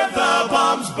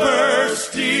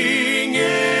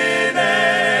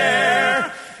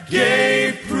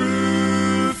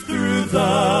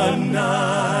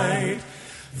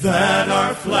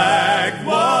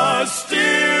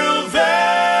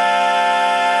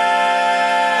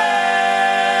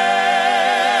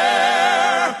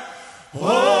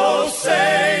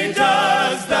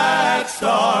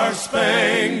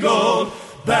Star-Spangled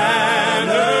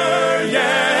Banner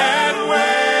yet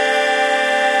wave,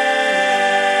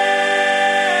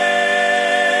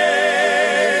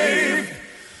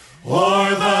 o'er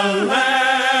the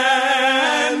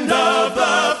land of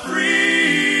the free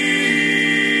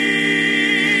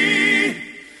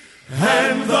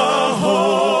and the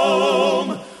home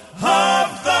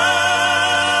of the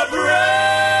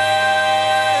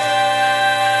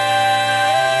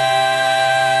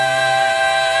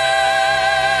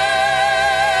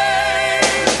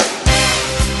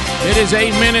It is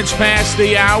 8 minutes past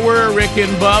the hour. Rick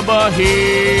and Bubba,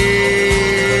 here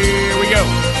we go.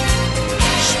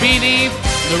 Speedy,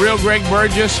 the real Greg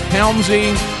Burgess,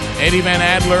 Helmsy, Eddie Van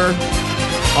Adler,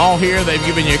 all here. They've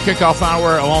given you a kickoff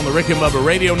hour along the Rick and Bubba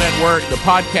Radio Network, the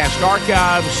podcast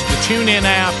archives, the TuneIn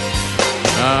app,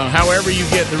 however you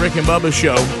get the Rick and Bubba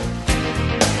show.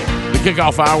 The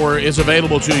kickoff hour is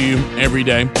available to you every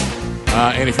day.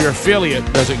 And if your affiliate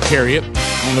doesn't carry it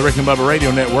on the Rick and Bubba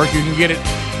Radio Network, you can get it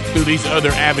through these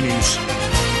other avenues.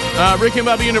 Rick and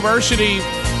Bubba University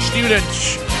student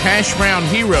Hash Brown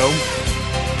Hero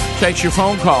takes your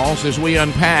phone calls as we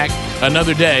unpack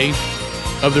another day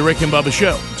of the Rick and Bubba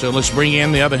show. So let's bring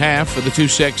in the other half of the two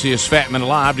sexiest fat men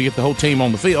alive to get the whole team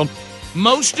on the field.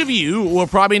 Most of you will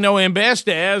probably know him best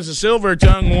as the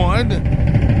silver-tongued one,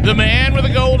 the man with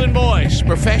a golden voice,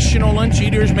 professional lunch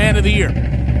eaters man of the year,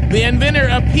 the inventor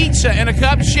of pizza and a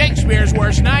cup, Shakespeare's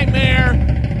worst nightmare,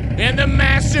 and the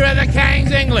master of the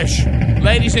King's English.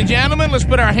 Ladies and gentlemen, let's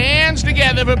put our hands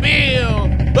together for Bill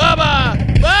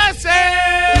Bubba Bussey!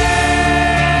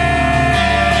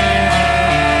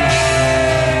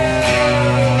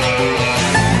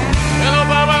 Hello,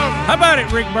 Bubba. How about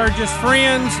it, Rick Burgess?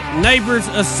 Friends, neighbors,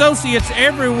 associates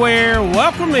everywhere,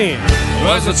 welcome in.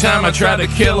 Was the time I tried to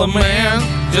kill a man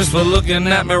just for looking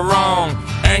at me wrong.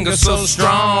 Anger so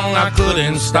strong I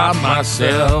couldn't stop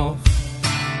myself.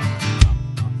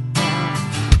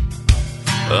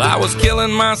 Well, I was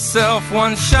killing myself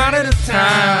one shot at a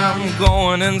time,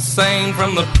 going insane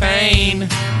from the pain,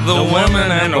 the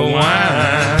women and the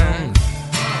wine.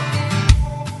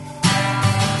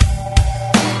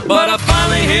 But I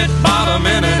finally hit bottom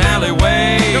in an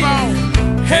alleyway. Come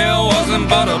on. Hell wasn't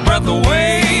but a breath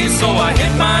away, so I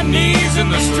hit my knees in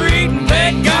the street and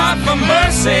begged God for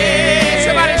mercy.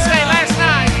 Somebody say last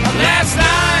night. Last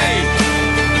night,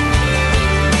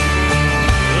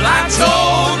 well, I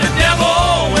told the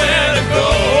devil where to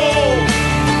go.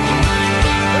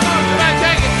 Come on, somebody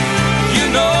take it. You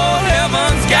know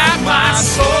heaven's got my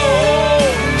soul.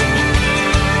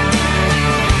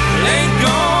 Ain't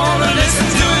gonna listen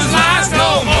to his lies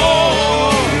no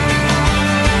more.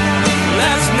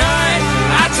 Last night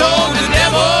I told the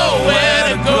devil where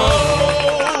to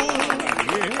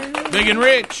go. Big and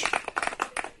Rich.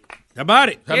 How about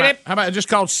it? How about it just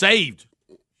called Saved?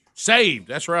 Saved.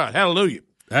 That's right. Hallelujah.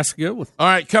 That's a good one. All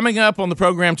right, coming up on the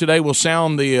program today, we'll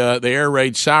sound the air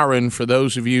raid siren for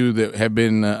those of you that have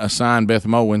been assigned Beth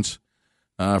Mowens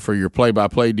for your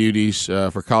play-by-play duties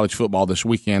for college football this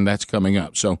weekend. That's coming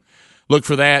up. So look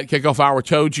for that. Kickoff Hour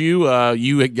told you.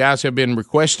 You guys have been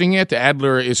requesting it.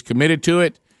 Adler is committed to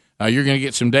it. You're going to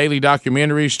get some daily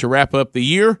documentaries to wrap up the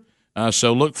year.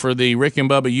 So look for the Rick and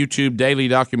Bubba YouTube daily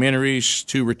documentaries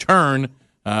to return,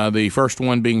 the first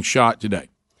one being shot today.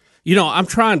 You know, I'm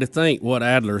trying to think what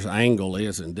Adler's angle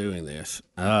is in doing this,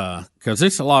 because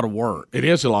it's a lot of work. It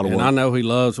is a lot of work. And I know he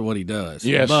loves what he does.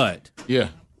 Yes. But yeah,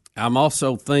 I'm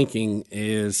also thinking,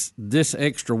 is this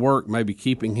extra work maybe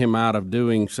keeping him out of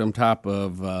doing some type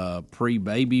of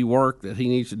pre-baby work that he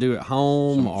needs to do at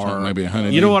home, or maybe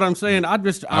you know what I'm saying?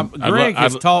 Greg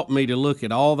has taught me to look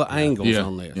at all the angles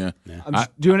on this. Yeah. I'm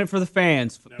just doing it for the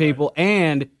fans, people,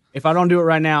 and if I don't do it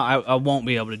right now, I won't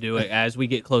be able to do it as we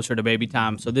get closer to baby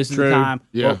time. So this is the time.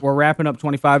 Yeah. We're wrapping up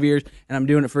 25 years, and I'm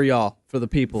doing it for y'all, for the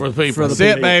people. For the people. For the That's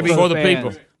it, people. baby. For the fans.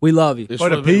 people. We love you. For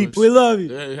the peeps. We love you.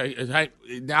 Hey,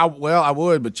 well, I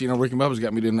would, but, Rick and Bubba's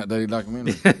got me doing that daily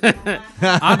documentary.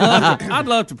 I'd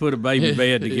love to put a baby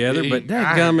bed together, but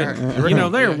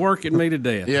dadgummit, they're working me to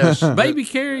death. Yes. Baby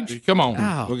carriage. Come on.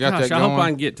 Oh, we got gosh, that going. I hope I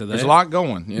can get to that. There's a lot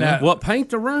going. What, paint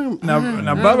the room? Now,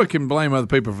 Bubba can blame other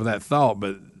people for that thought,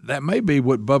 but that may be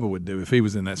what Bubba would do if he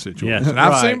was in that situation. Yes,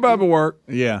 I've right. seen Bubba work.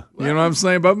 Yeah. You know what I'm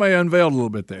saying? Bubba may unveiled a little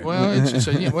bit there. Well, it's just,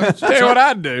 tell you what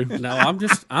I'd do. No, I'm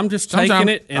just taking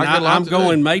it, and I'm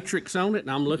going Matrix on it, and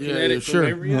I'm looking at it from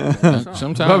every angle.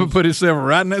 Sometimes Bubba put himself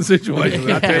right in that situation.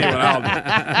 I tell you what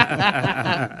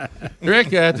I'll do. Rick,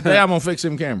 today I'm going to fix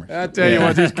them cameras. I tell you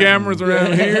what, these cameras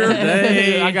around here.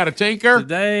 Today, I got a tinker.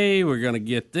 Today, we're going to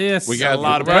get this. We got a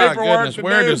lot of paperwork to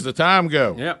Where do. does the time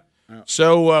go? Yep.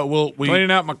 So we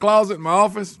cleaning out my closet in my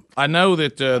office. I know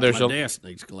that there's my desk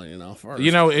needs cleaning off first.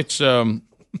 You know, it's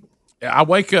I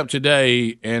wake up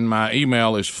today and my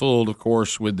email is full, of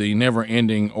course, with the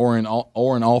never-ending Orrin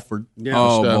Alford. Yeah.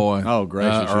 Oh, stuff. boy. Oh,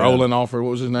 gracious. Or Olin Alford.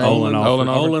 What was his name? Olin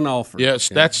Alford. Yes,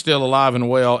 that's still alive and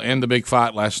well. And the big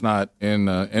fight last night in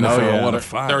NFL. What a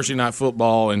fight. Thursday Night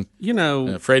Football. And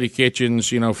Freddie Kitchens,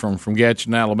 from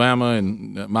Gadsden, Alabama,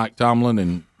 and Mike Tomlin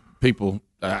and people.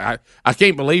 I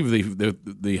can't believe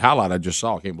the highlight I just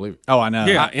saw. I can't believe it. Oh, I know.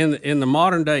 Yeah, in the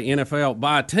modern day NFL,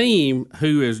 by a team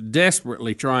who is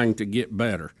desperately trying to get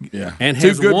better, and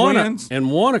has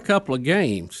won a couple of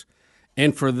games,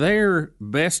 and for their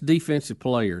best defensive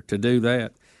player to do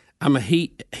that, I mean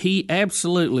he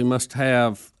absolutely must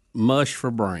have mush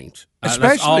for brains. Especially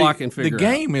that's all I can figure. The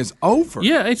game is over.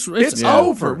 Yeah, it's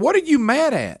over. What are you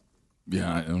mad at?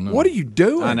 Yeah, I don't know. What are you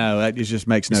doing? I know that just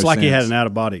makes no sense. It's like he had an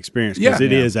out-of-body experience because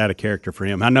it is out of character for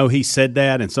him. I know he said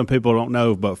that, and some people don't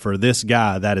know, but for this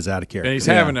guy, that is out of character. And he's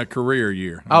having a career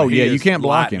year. You can't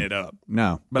block him. It up.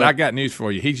 No, but I got news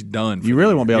for you. He's done. You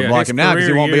really won't be able to block him now because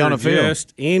he won't be on the field.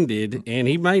 Just ended, and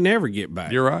he may never get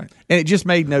back. You're right. And it just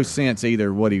made no sense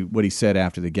either what he said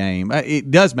after the game.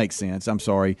 It does make sense. I'm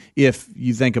sorry if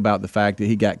you think about the fact that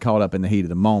he got caught up in the heat of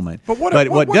the moment. But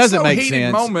what doesn't make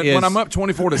sense moment is when I'm up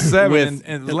 24-7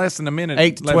 and less than a minute,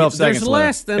 8 to 12 seconds There's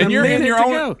less than and a you're minute in your to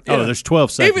own. go. Oh, there's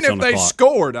 12 seconds. Even if on the they clock.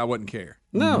 scored, I wouldn't care.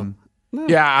 No.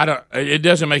 Yeah, I don't. It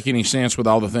doesn't make any sense with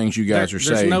all the things you guys are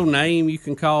There's saying. no name you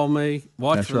can call me.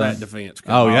 Watch for that defense.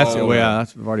 Oh, that's I've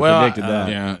already predicted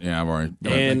that. Yeah, I've already.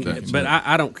 But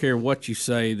I don't care what you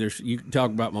say. You can talk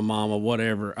about my mama,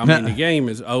 whatever. I mean, the game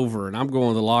is over, and I'm going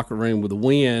to the locker room with a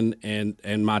win,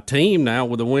 and my team now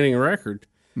with a winning record.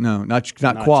 No, not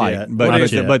quite.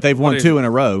 Yet. But they've won 2 in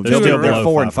a row. They're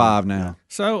 4-5 now.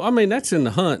 So I mean, that's in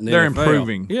the hunt. They're NFL.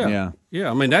 improving. Yeah.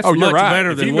 I mean, that's you're much right.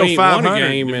 better If than you go we won a 500,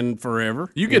 game in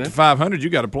forever. You get to 500, you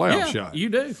got a playoff shot. You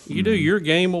do. You do. You're a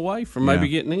game away from maybe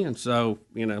getting in. So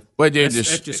But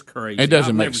that's just crazy. It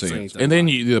doesn't I've make never seen sense. anything And then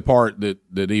like the part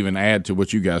that even add to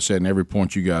what you guys said, and every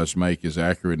point you guys make is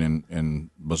accurate and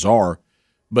bizarre.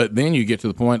 But then you get to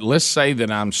the point. Let's say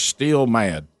that I'm still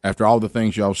mad after all the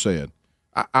things y'all said.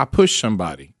 I push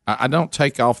somebody. I don't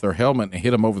take off their helmet and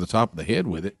hit them over the top of the head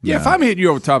with it. Yeah, if I'm hitting you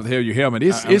over the top of the head with your helmet,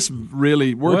 it's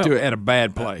really at a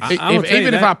bad place.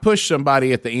 Even if I push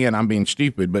somebody at the end, I'm being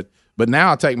stupid. But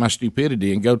now I take my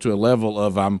stupidity and go to a level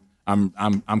of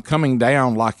I'm coming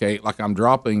down like I'm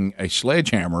dropping a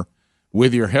sledgehammer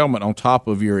with your helmet on top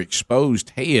of your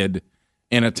exposed head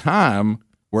in a time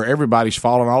where everybody's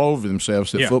falling all over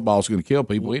themselves that football's going to kill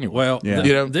people anyway. Well,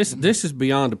 this is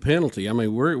beyond a penalty. I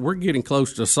mean, we're getting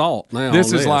close to assault now.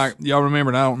 This is like y'all remember,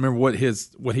 and I don't remember what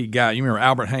he got. You remember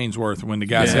Albert Hainsworth when the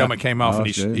guy's helmet came off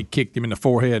and he kicked him in the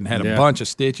forehead and had a bunch of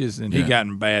stitches, and he got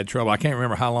in bad trouble. I can't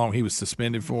remember how long he was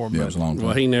suspended for. But it was a long time.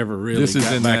 Well, he never really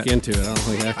got back into it. I don't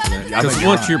think after that. Because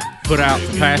once you're put out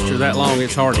to pasture that long,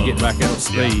 it's hard to get back up to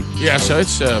speed. Yeah, so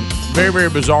it's a very, very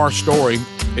bizarre story,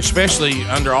 especially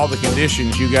under all the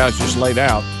conditions you guys just laid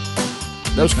out.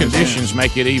 Those conditions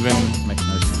make it even.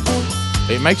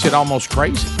 It makes it almost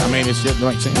crazy. I mean, it just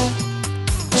makes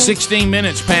sense. 16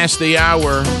 minutes past the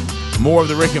hour. More of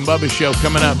the Rick and Bubba Show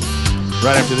coming up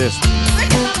right after this.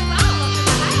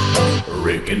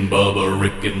 Rick and Bubba,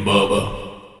 Rick and Bubba.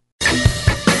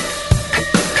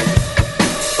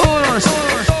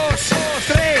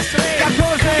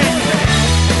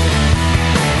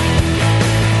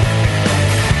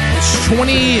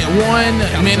 21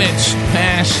 minutes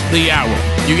past the hour.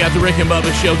 You got the Rick and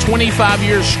Bubba Show, 25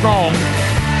 years strong.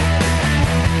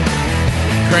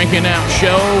 Cranking out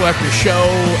show after show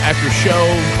after show,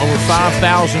 over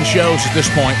 5,000 shows at this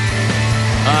point.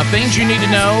 Things you need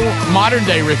to know, modern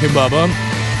day Rick and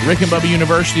Bubba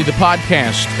University, the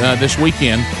podcast this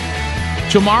weekend.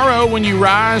 Tomorrow, when you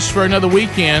rise for another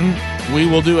weekend, we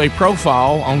will do a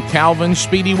profile on Calvin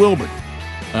Speedy Wilburn.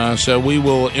 So we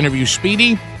will interview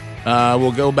Speedy.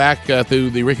 We'll go back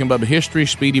through the Rick and Bubba history.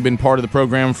 Speedy been part of the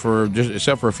program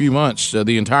except for a few months,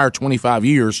 the entire 25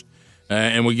 years.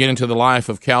 And we get into the life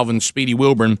of Calvin Speedy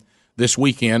Wilburn this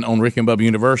weekend on Rick and Bubba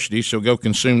University. So go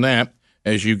consume that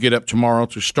as you get up tomorrow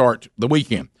to start the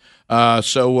weekend.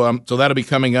 So that'll be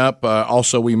coming up.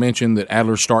 Also, we mentioned that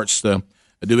Adler starts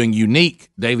doing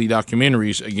unique daily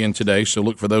documentaries again today. So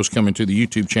look for those coming to the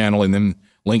YouTube channel, and then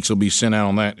links will be sent out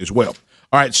on that as well.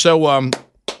 All right, so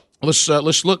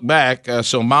let's look back.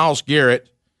 So Myles Garrett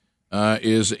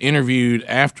is interviewed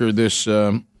after this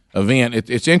event.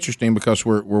 It's interesting because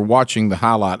we're watching the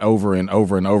highlight over and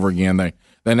over and over again.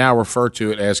 They now refer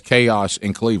to it as chaos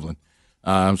in Cleveland.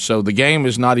 So the game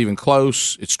is not even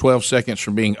close. It's 12 seconds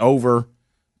from being over.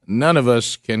 None of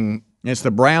us can It's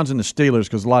the Browns and the Steelers,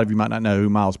 because a lot of you might not know who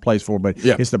Miles plays for, but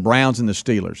it's the Browns and the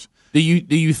Steelers. Do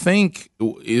you think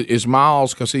is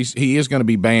Miles, because he is going to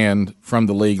be banned from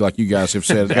the league, like you guys have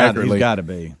said accurately? He's got to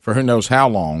be for who knows how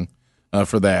long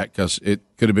for that, because it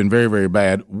could have been very, very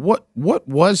bad. What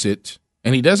was it?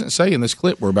 And he doesn't say in this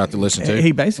clip we're about to listen to.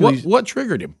 He basically what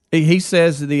triggered him. He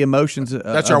says the emotions.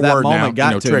 That's of our that word moment now.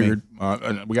 Got to triggered.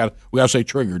 Me. We got to say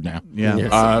triggered now.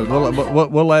 Yeah.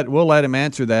 We'll let him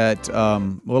answer that.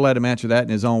 We'll let him answer that in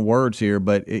his own words here.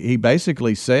 But he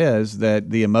basically says that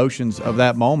the emotions of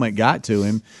that moment got to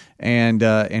him, and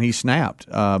he snapped.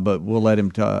 But we'll let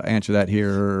him answer that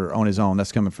here on his own.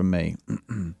 That's coming from me.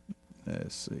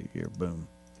 Let's see here. Boom.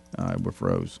 All right, we're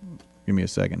froze. Give me a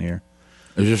second here.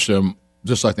 It's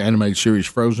just like the animated series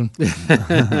Frozen. No,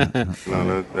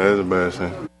 that is a bad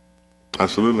thing.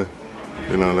 Absolutely.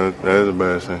 That is a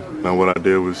bad thing. Now, what I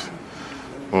did was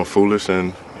foolish,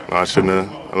 and I shouldn't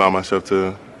have allowed myself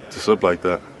to slip like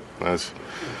that. That's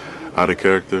out of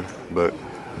character. But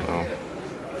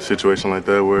a situation like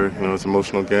that where, it's an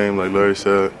emotional game, like Larry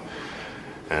said,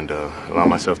 and allow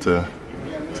myself to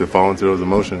fall into those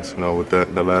emotions, with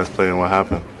that last play and what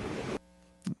happened.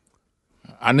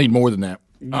 I need more than that.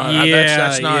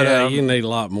 That's not, you need a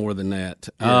lot more than that.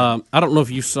 Yeah. I don't know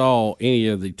if you saw any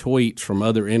of the tweets from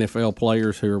other NFL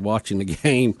players who are watching the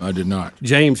game. I did not.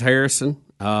 James Harrison,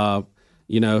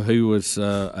 who was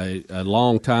a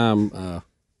long time.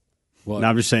 No,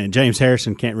 I'm just saying, James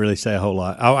Harrison can't really say a whole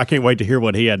lot. I can't wait to hear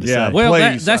what he had to say. Well,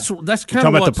 that's kind of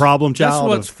talking about the problem child.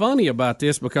 That's what's funny about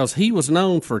this, because he was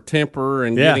known for temper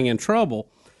and getting in trouble.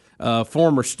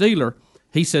 Former Steeler,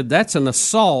 he said that's an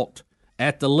assault.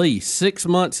 At the least, 6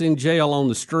 months in jail on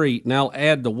the street. Now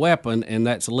add the weapon, and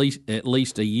that's at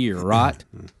least a year, right?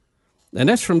 And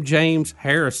that's from James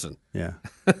Harrison. Yeah.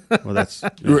 Well, that's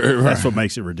what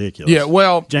makes it ridiculous. Yeah.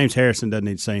 Well, James Harrison doesn't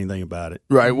need to say anything about it.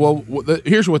 Right. Well,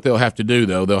 here's what they'll have to do,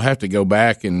 though. They'll have to go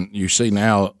back, and you see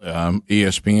now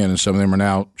ESPN and some of them are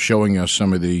now showing us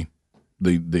some of the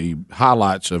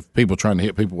highlights of people trying to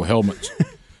hit people with helmets.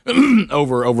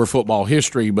 over football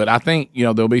history, but I think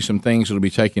there'll be some things that'll be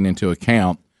taken into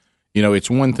account. It's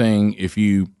one thing if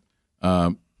you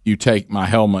take my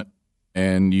helmet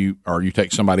and you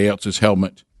take somebody else's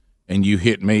helmet and you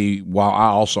hit me while I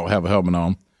also have a helmet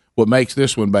on. What makes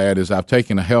this one bad is I've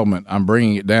taken a helmet, I'm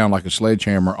bringing it down like a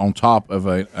sledgehammer on top of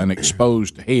an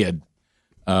exposed head,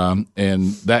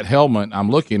 and that helmet, I'm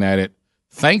looking at it.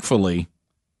 Thankfully,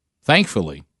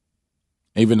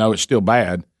 even though it's still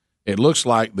bad. It looks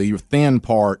like the thin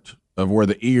part of where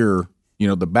the ear,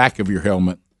 the back of your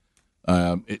helmet,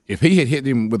 if he had hit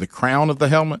him with the crown of the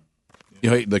helmet,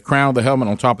 the crown of the helmet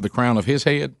on top of the crown of his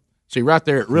head, see right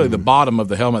there, really the bottom of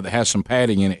the helmet that has some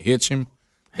padding in it hits him.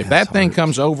 If that thing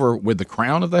comes over with the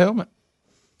crown of the helmet,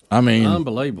 I mean.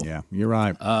 Unbelievable. Yeah, you're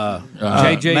right.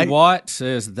 J.J. Watt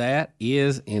says that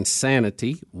is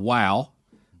insanity. Wow.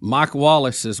 Mike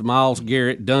Wallace says Myles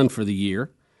Garrett done for the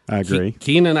year. I agree.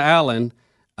 Keenan Allen.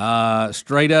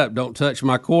 Straight up, don't touch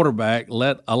my quarterback,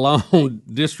 let alone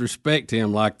disrespect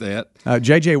him like that.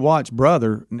 J.J. Watt's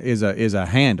brother is a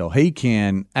handle. He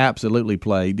can absolutely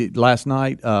play. Last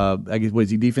night, I guess, was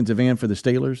he defensive end for the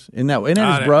Steelers? Isn't that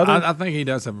his brother? I think he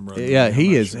does have a brother. Yeah,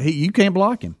 he is. You can't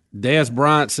block him. Dez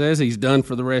Bryant says he's done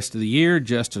for the rest of the year.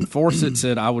 Justin Forsett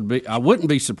said I wouldn't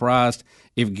be surprised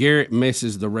if Garrett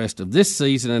misses the rest of this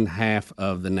season and half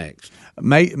of the next.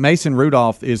 Mason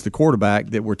Rudolph is the quarterback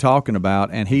that we're talking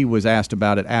about, and he was asked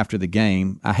about it after the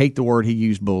game. I hate the word he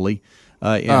used, bully.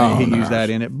 Used that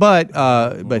in it.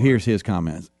 But here's his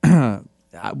comments.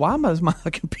 Why is my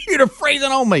computer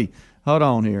freezing on me? Hold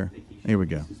on here. Here we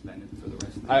go.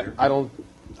 I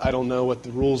don't know what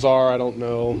the rules are. I don't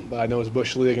know, but I know it's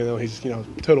Bush League. I know he's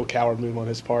total coward move on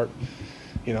his part.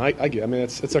 I get. I mean,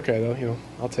 it's okay though.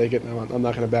 I'll take it. I'm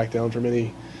not going to back down from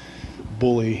any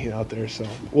bully out there. So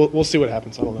we'll see what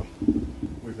happens. I don't know.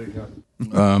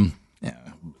 Yeah,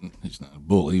 he's not a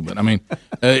bully, but I mean,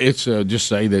 it's just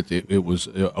say that it was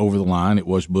over the line. It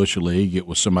was Bush League. It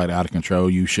was somebody out of control.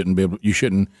 You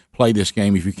shouldn't play this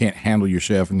game if you can't handle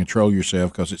yourself and control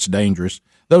yourself because it's dangerous.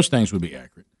 Those things would be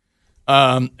accurate,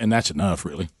 and that's enough,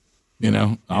 really.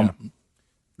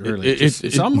 Really,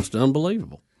 it's almost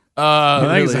unbelievable. I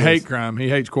think it's a hate crime. He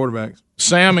hates quarterbacks.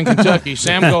 Sam in Kentucky.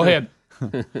 Sam, go ahead.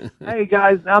 Hey,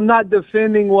 guys, I'm not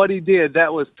defending what he did.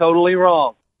 That was totally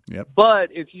wrong. Yep.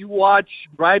 But if you watch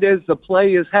right as the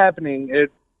play is happening,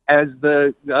 as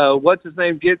the what's his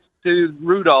name gets to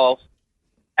Rudolph,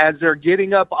 as they're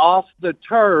getting up off the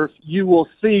turf, you will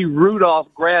see Rudolph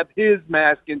grab his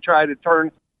mask and try to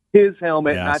turn his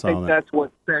helmet, and I think that's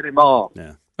what set him off.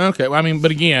 Yeah. Okay, well, I mean,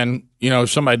 but again, if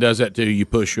somebody does that to you, you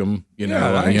push them.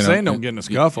 I ain't saying don't get in a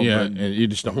scuffle. Yeah, but you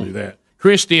just don't do that.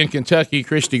 Christy in Kentucky.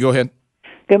 Christy, go ahead.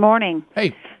 Good morning.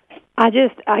 Hey. I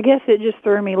guess it just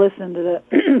threw me listening to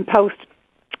the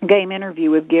post-game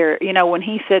interview with Garrett. When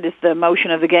he said it's the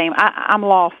emotion of the game, I'm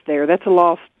lost there. That's a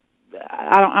loss.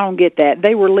 I don't get that.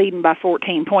 They were leading by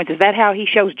 14 points. Is that how he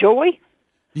shows joy?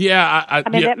 Yeah, I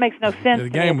mean that makes no sense. The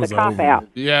game was a cop over. out.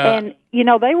 Yeah, and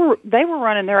they were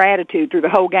running their attitude through the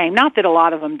whole game. Not that a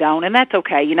lot of them don't, and that's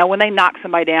okay. When they knock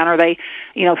somebody down or they,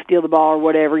 steal the ball or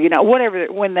whatever, whatever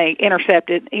when they intercept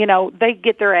it, they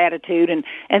get their attitude and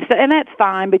that's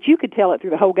fine. But you could tell it through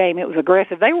the whole game. It was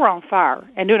aggressive. They were on fire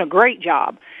and doing a great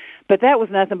job. But that was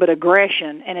nothing but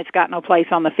aggression, and it's got no place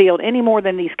on the field any more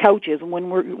than these coaches. When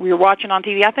we're watching on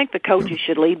TV, I think the coaches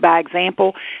should lead by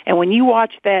example. And when you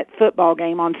watch that football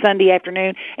game on Sunday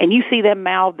afternoon and you see them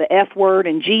mouth the F word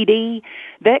and GD,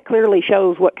 that clearly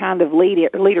shows what kind of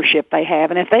leadership they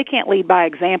have. And if they can't lead by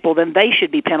example, then they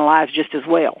should be penalized just as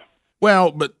well.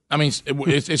 Well, but I mean,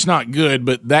 it's not good.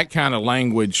 But that kind of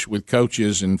language with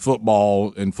coaches in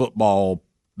football,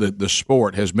 the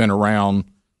sport has been around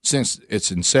since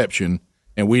its inception,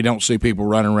 and we don't see people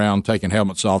running around taking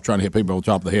helmets off, trying to hit people on the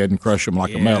top of the head and crush them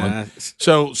like a melon.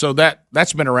 So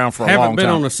that's been around for a long time. Haven't been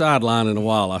on the sideline in a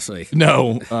while, I see.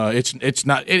 No, it's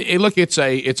not. Look, it's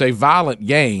a violent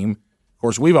game. Of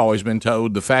course, we've always been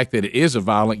told the fact that it is a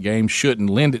violent game shouldn't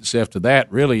lend itself to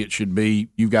that. Really, it should be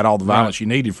you've got all the violence you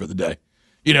needed for the day.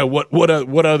 What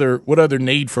other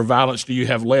need for violence do you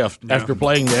have left after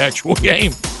playing the actual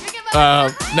game?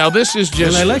 Now this is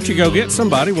just. And they let you go get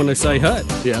somebody when they say hut.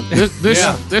 Yeah.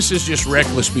 This is just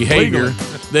reckless behavior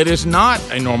that is not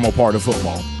a normal part of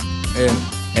football,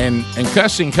 and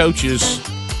cussing coaches,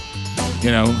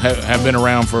 have been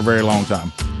around for a very long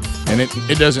time, and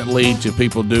it doesn't lead to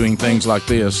people doing things like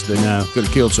this that could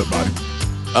have killed somebody.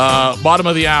 Bottom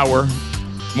of the hour,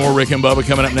 more Rick and Bubba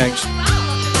coming up next.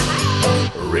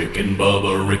 Rick and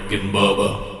Bubba, Rick and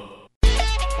Bubba.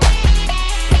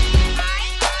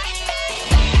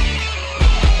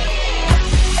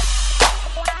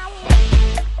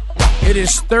 It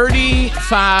is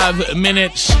 35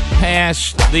 minutes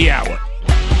past the hour.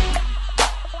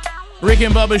 Rick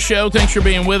and Bubba Show, thanks for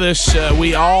being with us.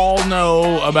 We all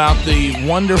know about the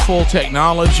wonderful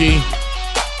technology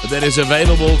that is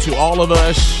available to all of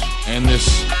us in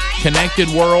this connected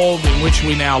world in which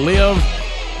we now live.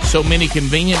 So many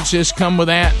conveniences come with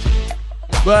that.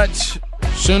 But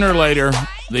sooner or later,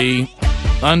 the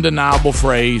undeniable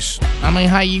phrase,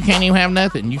 how you can't even have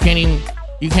nothing. You can't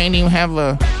even have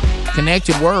a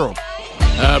connected world,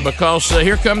 because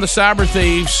here come the cyber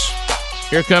thieves,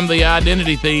 here come the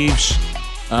identity thieves,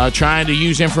 trying to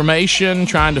use information,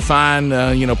 trying to find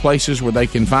places where they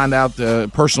can find out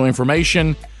personal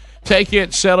information, take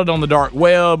it, sell it on the dark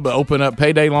web, open up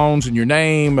payday loans in your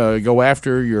name, go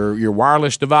after your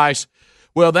wireless device.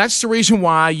 Well, that's the reason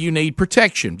why you need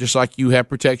protection, just like you have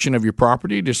protection of your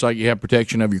property, just like you have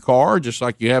protection of your car, just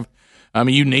like you have.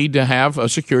 You need to have a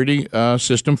security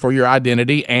system for your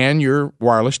identity and your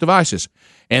wireless devices.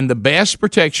 And the best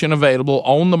protection available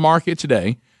on the market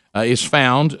today is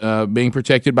found being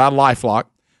protected by LifeLock,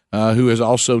 who has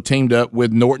also teamed up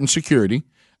with Norton Security.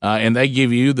 And they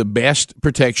give you the best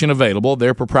protection available.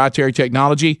 Their proprietary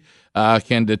technology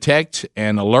can detect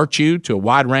and alert you to a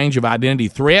wide range of identity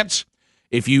threats.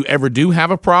 If you ever do have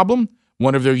a problem,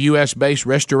 one of their U.S.-based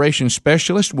restoration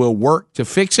specialists will work to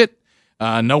fix it.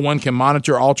 No one can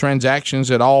monitor all transactions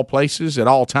at all places at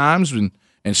all times and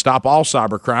stop all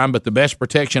cybercrime, but the best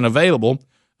protection available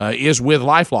is with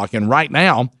LifeLock. And right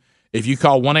now, if you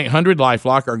call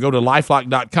 1-800-LifeLock or go to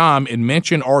lifelock.com and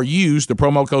mention or use the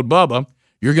promo code BUBBA,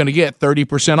 you're going to get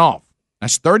 30% off.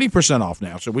 That's 30% off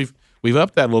now. So we've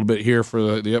upped that a little bit here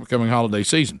for the upcoming holiday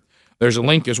season. There's a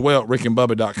link as well at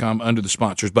rickandbubba.com under the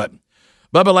sponsors button.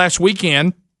 Bubba, last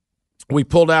weekend, we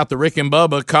pulled out the Rick and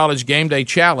Bubba College Game Day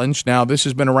Challenge. Now, this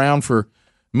has been around for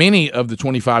many of the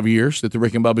 25 years that the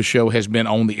Rick and Bubba Show has been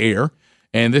on the air.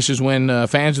 And this is when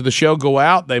fans of the show go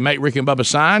out, they make Rick and Bubba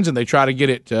signs, and they try to get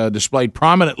it displayed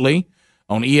prominently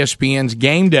on ESPN's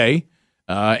Game Day.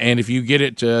 And if you get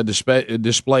it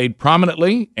displayed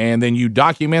prominently, and then you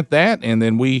document that, and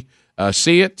then we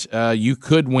see it, you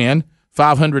could win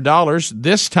 $500.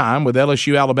 This time with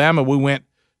LSU Alabama, we went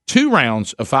 2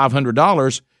 rounds of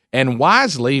 $500. And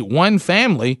wisely, one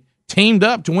family teamed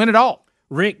up to win it all.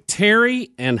 Rick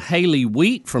Terry and Haley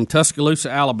Wheat from Tuscaloosa,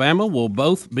 Alabama will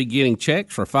both be getting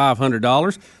checks for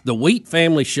 $500. The Wheat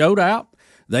family showed out.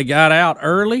 They got out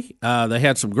early. They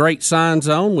had some great signs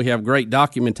on. We have great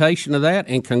documentation of that,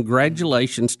 and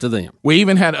congratulations to them. We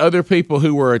even had other people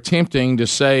who were attempting to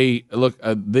say, look,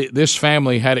 this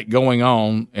family had it going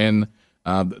on, and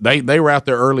they were out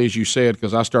there early, as you said,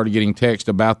 because I started getting text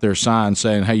about their signs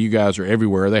saying, hey, you guys are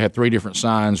everywhere. They had 3 different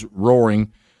signs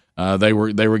roaring. They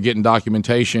were getting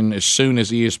documentation as soon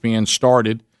as ESPN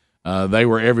started. They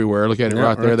were everywhere. Look at it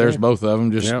right there. There's both of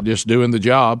them just doing the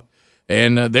job.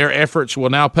 And their efforts will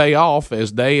now pay off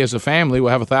as they, as a family, will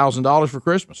have $1,000 for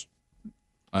Christmas.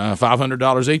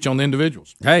 $500 each on the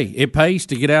individuals. Hey, it pays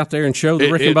to get out there and show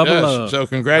the Rick and Bubba love. So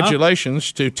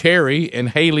congratulations to Terry and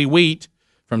Haley Wheat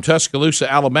from Tuscaloosa,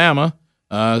 Alabama.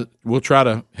 We'll try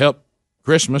to help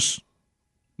Christmas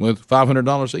with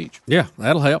 $500 each. Yeah,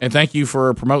 that'll help. And thank you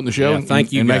for promoting the show. Yeah,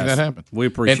 thank you and guys. making that happen. We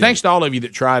appreciate it. And thanks to all of you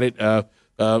that tried it.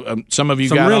 Some of you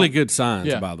got really on. good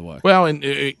signs, by the way. Well, and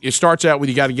it starts out with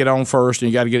you got to get on first, and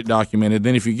you got to get it documented.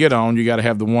 Then if you get on, you got to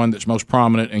have the one that's most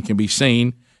prominent and can be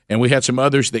seen. And we had some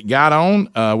others that got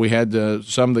on. We had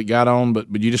some that got on, but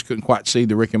you just couldn't quite see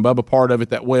the Rick and Bubba part of it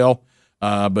that well.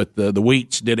 But the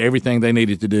Wheats did everything they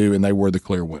needed to do, and they were the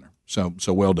clear winner. So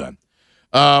well done.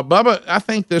 Bubba, I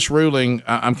think this ruling,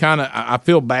 I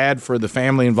feel bad for the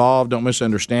family involved. Don't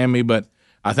misunderstand me, but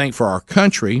I think for our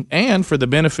country and for the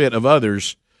benefit of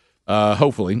others,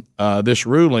 hopefully, this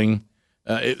ruling,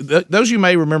 those of you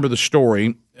may remember the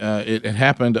story. It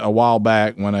happened a while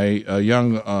back when a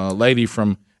young lady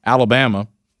from Alabama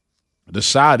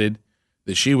decided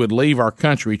that she would leave our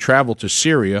country, travel to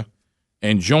Syria,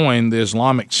 and join the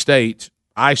Islamic State,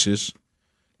 ISIS.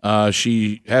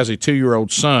 She has a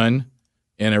 2-year-old son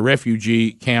in a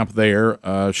refugee camp there.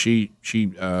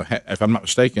 If I'm not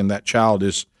mistaken, that child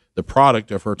is the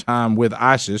product of her time with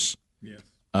ISIS. Yes.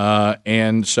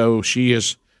 And so she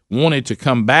has wanted to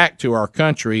come back to our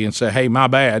country and say, hey, my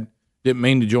bad, didn't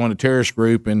mean to join a terrorist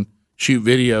group and shoot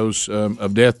videos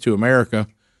of death to America,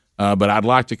 but I'd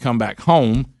like to come back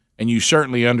home. And you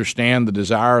certainly understand the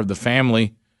desire of the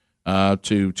family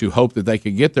to hope that they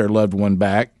could get their loved one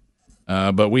back.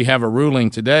 But we have a ruling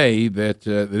today that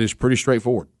is pretty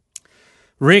straightforward.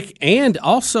 Rick, and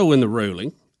also in the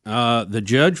ruling, the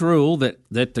judge ruled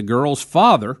that the girl's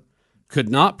father could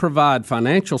not provide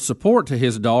financial support to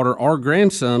his daughter or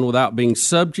grandson without being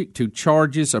subject to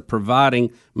charges of providing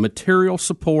material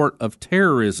support of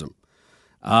terrorism.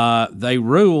 They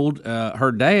ruled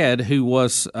her dad, who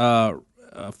was a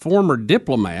former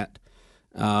diplomat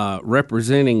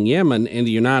representing Yemen in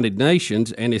the United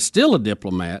Nations and is still a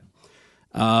diplomat,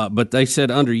 but they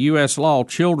said under U.S. law,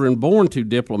 children born to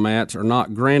diplomats are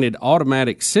not granted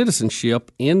automatic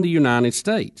citizenship in the United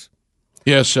States.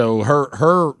 Yeah,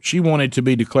 so she wanted to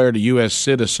be declared a U.S.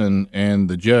 citizen, and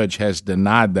the judge has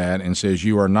denied that and says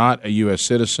you are not a U.S.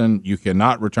 citizen, you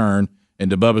cannot return,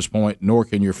 and to Bubba's point, nor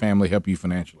can your family help you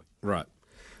financially. Right.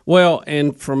 Well,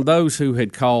 and from those who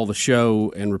had called the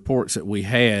show and reports that we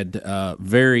had,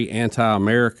 very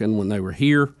anti-American when they were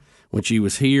here, when she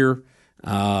was here,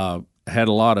 had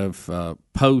a lot of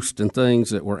posts and things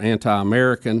that were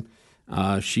anti-American.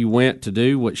 She went to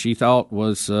do what she thought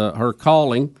was her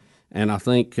calling, and I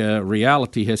think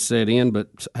reality has set in,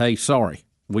 but hey, sorry.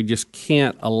 We just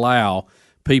can't allow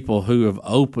people who have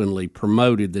openly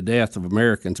promoted the death of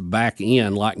Americans back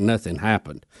in like nothing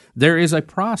happened. There is a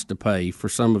price to pay for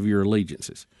some of your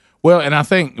allegiances. Well, and I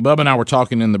think Bubba and I were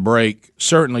talking in the break.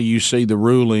 Certainly you see the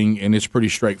ruling, and it's pretty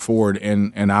straightforward,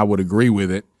 and I would agree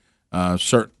with it.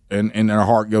 And our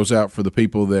heart goes out for the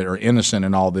people that are innocent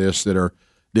in all this, that are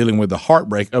dealing with the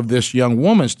heartbreak of this young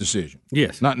woman's decision.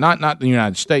 Yes. Not the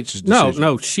United States' decision.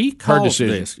 No, she caused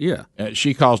this. Yeah.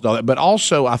 She caused all that. But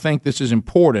also I think this is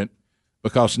important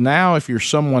because now if you're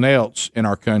someone else in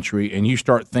our country and you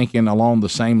start thinking along the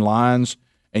same lines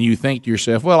and you think to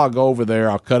yourself, well, I'll go over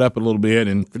there, I'll cut up a little bit.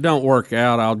 And if it don't work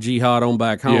out, I'll jihad on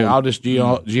back home. Yeah, I'll just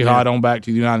jihad on back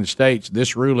to the United States.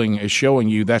 This ruling is showing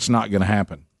you that's not going to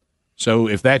happen. So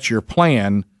if that's your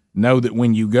plan, know that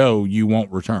when you go, you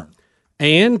won't return.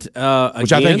 And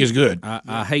which I think is good.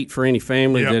 I hate for any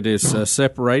family that is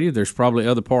separated. There's probably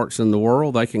other parts in the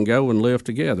world they can go and live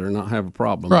together and not have a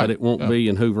problem. Right. But it won't be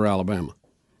in Hoover, Alabama.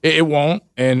 It won't,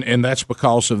 and that's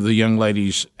because of the young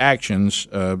lady's actions.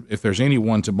 If there's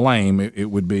anyone to blame, it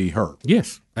would be her.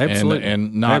 Yes,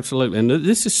 absolutely, absolutely. And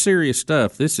this is serious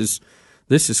stuff. This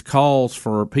is calls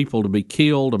for people to be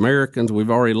killed. Americans, we've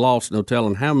already lost no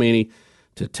telling how many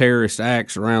to terrorist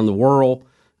acts around the world.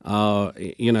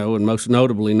 And most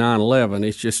notably 9/11.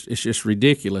 It's just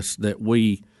ridiculous that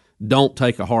we don't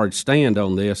take a hard stand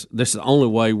on this. This is the only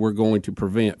way we're going to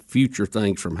prevent future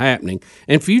things from happening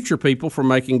and future people from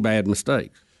making bad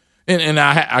mistakes. And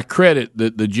I credit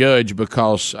the judge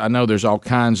because I know there's all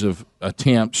kinds of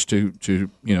attempts to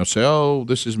say, oh,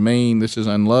 this is mean, this is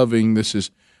unloving, this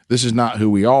is not who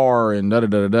we are, and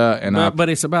da-da-da-da-da. And but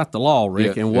it's about the law,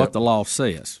 Rick, and what the law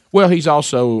says. Well, he's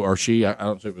also, or she, I don't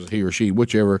know if it was he or she,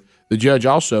 whichever, the judge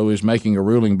also is making a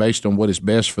ruling based on what is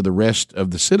best for the rest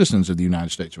of the citizens of the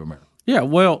United States of America. Yeah,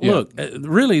 well, look,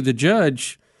 really the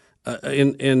judge,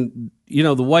 and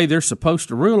the way they're supposed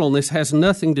to rule on this has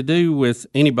nothing to do with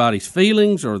anybody's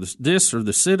feelings or this or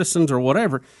the citizens or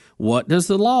whatever. What does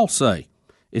the law say?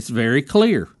 It's very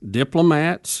clear.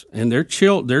 Diplomats and their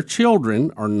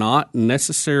children are not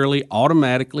necessarily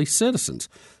automatically citizens.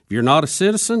 If you're not a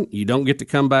citizen, you don't get to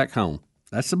come back home.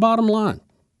 That's the bottom line.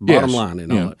 Bottom line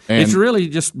in all it. It's really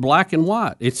just black and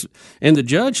white. And the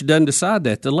judge doesn't decide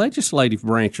that. The legislative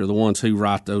branch are the ones who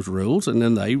write those rules, and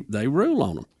then they rule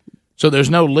on them. So there's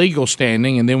no legal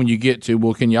standing, and then when you get to,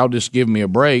 well, can y'all just give me a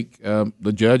break?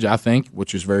 The judge, I think,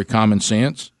 which is very common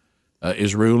sense,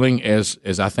 is ruling as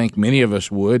I think many of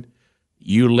us would.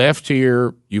 You left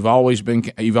here. You've always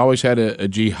had a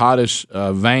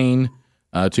jihadist vein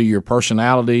to your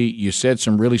personality. You said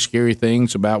some really scary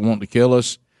things about wanting to kill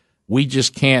us. We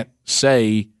just can't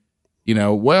say,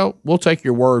 well, we'll take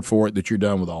your word for it that you're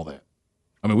done with all that.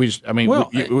 I mean,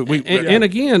 and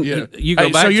again, you go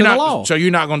back to the law. So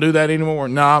you're not going to do that anymore?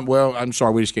 No, well, I'm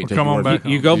sorry, we just can't take your word for it.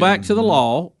 You go back to the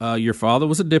law. Your father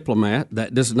was a diplomat.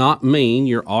 That does not mean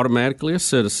you're automatically a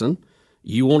citizen.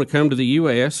 You want to come to the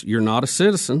U.S., you're not a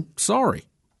citizen. Sorry.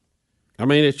 I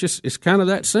mean, it's kind of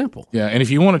that simple. Yeah, and if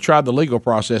you want to try the legal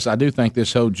process, I do think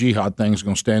this whole jihad thing is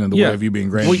going to stand in the way of you being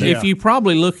granted. Well, if you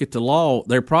probably look at the law,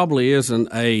 there probably isn't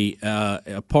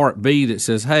a Part B that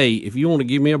says, hey, if you want to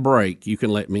give me a break, you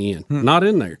can let me in. Not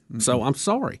in there. So I'm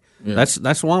sorry. Yeah.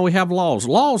 That's why we have laws.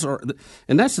 Laws are,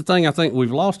 and that's the thing I think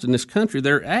we've lost in this country.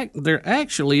 There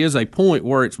actually is a point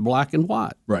where it's black and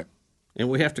white. Right. And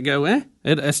we have to go,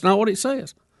 that's not what it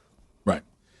says. Right.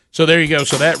 So there you go.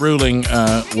 So that ruling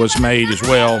was made as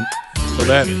well. So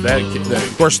that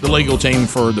of course, the legal team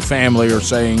for the family are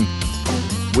saying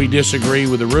we disagree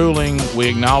with the ruling. We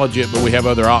acknowledge it, but we have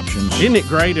other options. Isn't it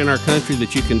great in our country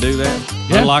that you can do that?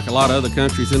 Yeah. Unlike a lot of other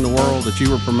countries in the world that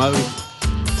you were promoting.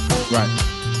 Right.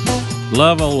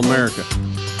 Love old America.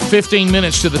 15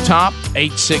 minutes to the top.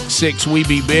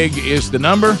 866-WE-BE-BIG is the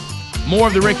number. More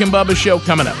of the Rick and Bubba Show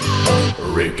coming up.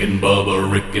 Rick and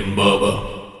Bubba, Rick and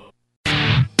Bubba.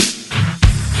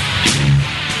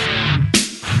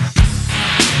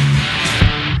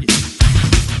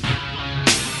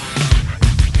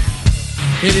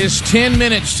 It is 10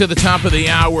 minutes to the top of the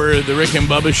hour. The Rick and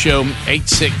Bubba Show,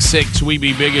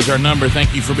 866-WE-BE-BIG is our number.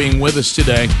 Thank you for being with us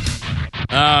today.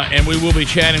 And we will be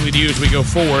chatting with you as we go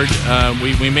forward.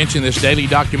 We mentioned this. Daily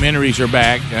documentaries are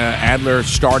back. Adler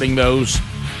starting those.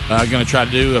 Going to try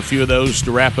to do a few of those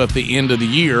to wrap up the end of the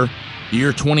year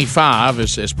 25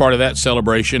 as part of that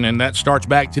celebration, and that starts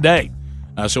back today.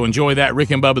 So enjoy that.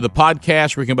 Rick and Bubba, the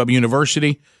podcast, Rick and Bubba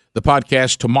University. The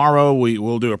podcast tomorrow, we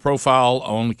will do a profile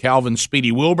on Calvin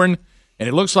Speedy Wilburn, and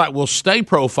it looks like we'll stay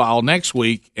profile next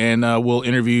week, and we'll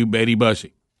interview Betty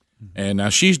Bussey.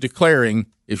 And she's declaring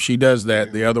if she does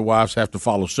that, the other wives have to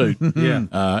follow suit. Yeah.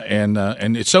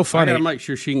 And it's so funny. I got to make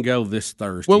sure she can go this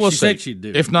Thursday. Well, we'll she see. said she'd do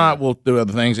it. If not, we'll do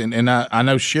other things. And I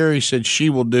know Sherry said she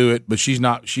will do it, but she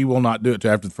will not do it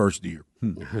till after the first year.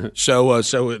 So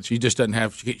she just doesn't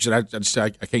have. She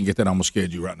said, I can't get that on my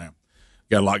schedule right now.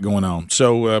 Got a lot going on.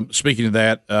 So speaking of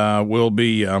that, we'll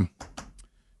be,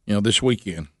 this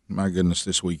weekend. My goodness,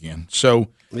 this weekend. So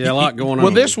yeah, a lot going on.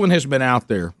 Well, this one has been out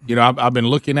there. I've been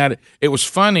looking at it. It was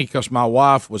funny because my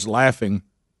wife was laughing,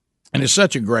 and it's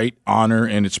such a great honor,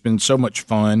 and it's been so much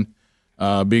fun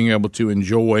being able to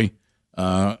enjoy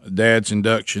Dad's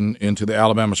induction into the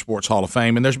Alabama Sports Hall of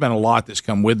Fame. And there's been a lot that's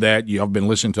come with that. I've been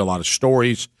listening to a lot of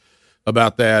stories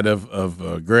about that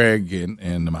of Greg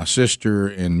and my sister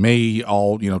and me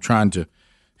all trying to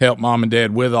help Mom and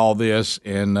Dad with all this.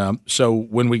 And so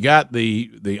when we got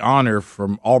the honor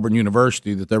from Auburn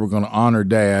University that they were going to honor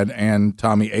Dad and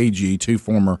Tommy Agee, two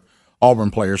former Auburn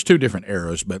players, two different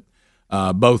eras, but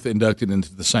both inducted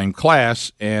into the same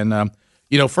class. And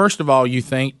first of all, you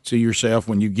think to yourself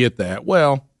when you get that,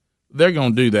 well, they're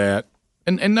going to do that.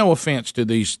 And no offense to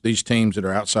these teams that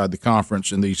are outside the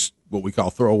conference and these what we call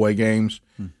throwaway games,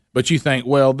 but you think,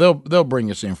 well, they'll bring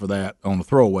us in for that on a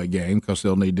throwaway game because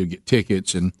they'll need to get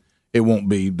tickets and it won't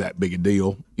be that big a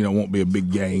deal. It won't be a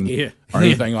big game or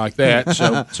anything like that.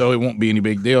 So it won't be any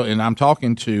big deal. And I'm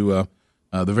talking to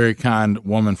the very kind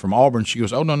woman from Auburn. She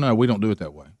goes, "Oh no, we don't do it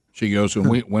that way." She goes,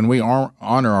 "When we honor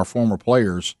our former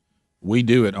players, we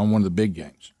do it on one of the big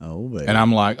games. Oh, baby. And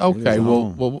I'm like, okay,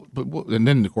 well, and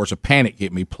then of course a panic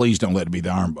hit me. Please don't let it be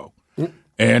the Iron Bowl.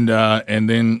 And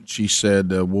then she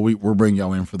said, well, we're bringing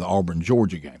y'all in for the Auburn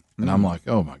Georgia game. And I'm like,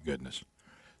 oh my goodness.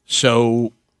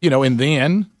 So and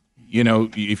then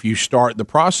if you start the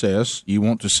process, you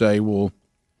want to say, well,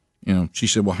 she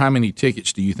said, well, how many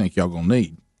tickets do you think y'all gonna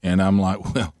need? And I'm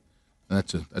like, well,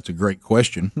 that's a great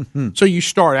question. So you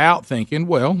start out thinking,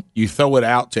 well, you throw it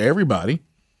out to everybody.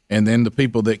 And then the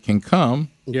people that can come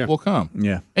will come.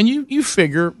 Yeah. And you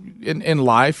figure in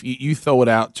life, you throw it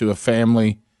out to a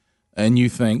family and you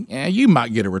think, you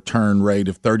might get a return rate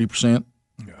of 30%.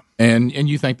 Yeah. And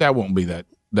you think that won't be that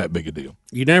big a deal.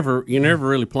 You never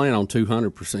really plan on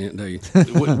 200%, do you?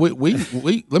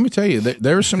 we let me tell you,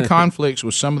 there's some conflicts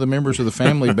with some of the members of the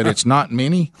family, but it's not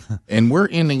many. And we're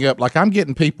ending up like I'm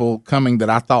getting people coming that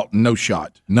I thought no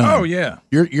shot. None. Oh yeah.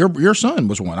 Your son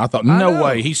was one. I thought no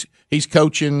way. He's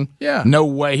coaching. Yeah. No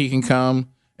way he can come.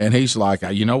 And he's like,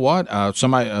 you know what?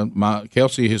 My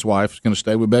Kelsey, his wife, is going to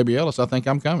stay with Baby Ellis. I think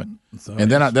I'm coming.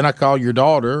 And then I call your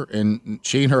daughter, and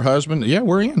she and her husband. Yeah,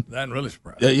 we're in. That really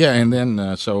surprised. Yeah, and then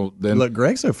look,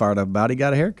 Greg's so fired up about he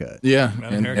got a haircut. Yeah,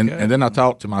 and then I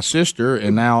talked to my sister,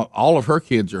 and now all of her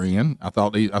kids are in. I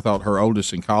thought her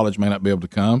oldest in college may not be able to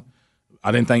come.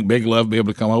 I didn't think Big Love would be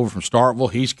able to come over from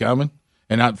Starkville. He's coming,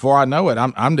 and before I know it,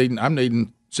 I'm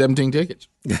needing 17 tickets.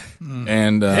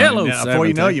 And hello, before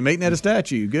you know it, you're meeting at a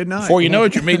statue. Good night. Before you know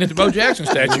it, you're meeting at the Bo Jackson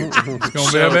statue. It's going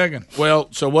to be a begging. Well,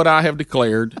 so what I have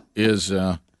declared is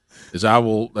I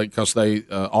will, because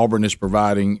Auburn is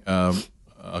providing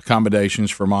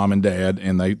accommodations for mom and dad,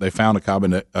 and they found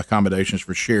accommodations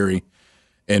for Sherry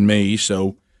and me.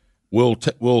 So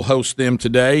we'll host them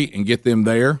today and get them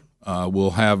there.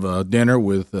 We'll have dinner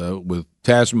with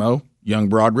Tasmo, young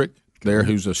Broderick there,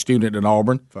 who's a student at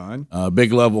Auburn. Fine.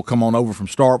 Big Love will come on over from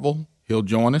Starkville. He'll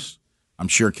join us. I'm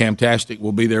sure Camtastic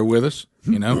will be there with us.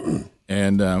 And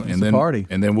then party.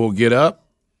 And then we'll get up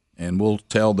and we'll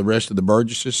tell the rest of the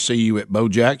Burgesses, see you at Bo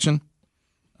Jackson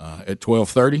at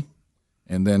 12:30,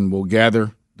 and then we'll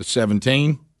gather the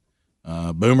 17.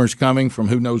 Boomer's coming from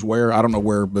who knows where. I don't know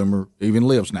where Boomer even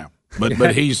lives now,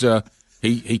 but he's.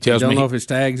 He tells me. Don't know if his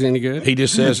tag's any good. He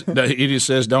just says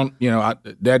don't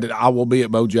Dad. I will be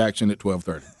at Bo Jackson at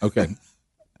 12:30. Okay,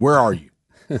 where are you?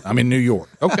 I'm in New York.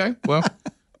 Okay, well,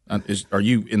 are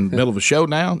you in the middle of a show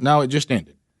now? No, it just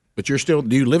ended. But you're still.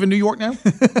 Do you live in New York now?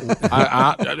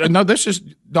 No, this is.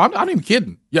 No, I'm not even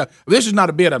kidding. Yeah, this is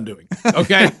not a bit I'm doing.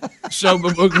 Okay, so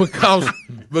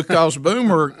because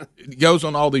Boomer goes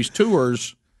on all these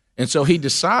tours, and so he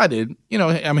decided.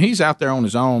 He's out there on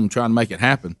his own trying to make it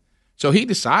happen. So he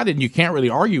decided, and you can't really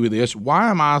argue with this,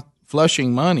 why am I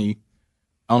flushing money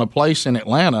on a place in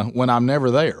Atlanta when I'm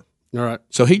never there? All right.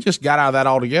 So he just got out of that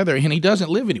altogether, and he doesn't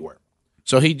live anywhere.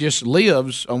 So he just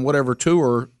lives on whatever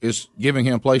tour is giving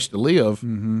him a place to live.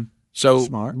 Mm-hmm. So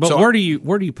smart. But where do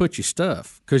you put your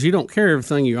stuff? Because you don't carry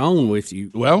everything you own with you.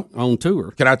 Well, on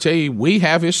tour. Can I tell you? We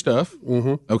have his stuff.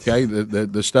 Mm-hmm. Okay,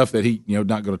 the stuff that he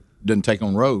doesn't take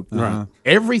on road. Right.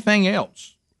 Everything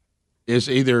else is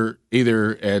either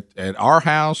at our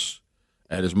house,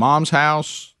 at his mom's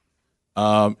house,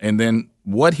 and then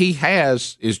what he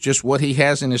has is just what he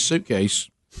has in his suitcase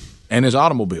and his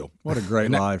automobile. What a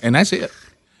great life! And that's it.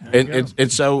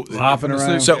 And so hopping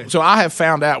around. So I have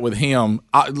found out with him.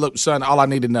 Look, son, all I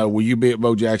need to know: will you be at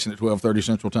Bo Jackson at 12:30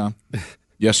 Central Time?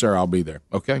 Yes, sir. I'll be there.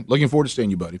 Okay. Looking forward to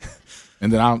seeing you, buddy.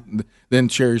 And then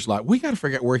Sherry's like, we got to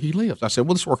figure out where he lives. I said,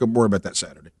 well, let's worry about that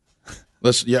Saturday.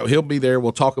 He'll be there.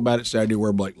 We'll talk about it Saturday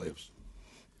where Blake lives,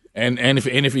 and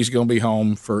if he's going to be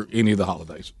home for any of the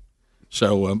holidays.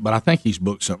 So, but I think he's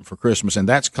booked something for Christmas, and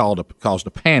that's caused a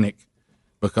panic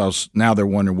because now they're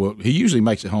wondering. Well, he usually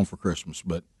makes it home for Christmas,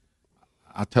 but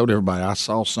I told everybody I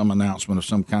saw some announcement of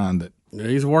some kind that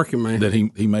he's working, man. That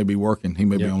he may be working. He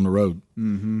may be on the road.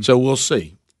 Mm-hmm. So we'll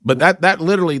see. But that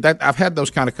literally I've had those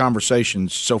kind of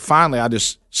conversations. So finally, I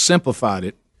just simplified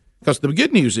it. Because the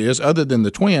good news is, other than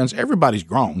the twins, everybody's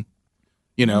grown,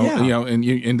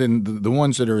 and then the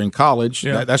ones that are in college,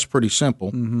 that's pretty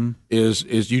simple. Mm-hmm.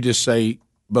 Is you just say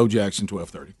Bo Jackson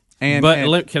 12:30.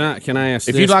 Can I ask?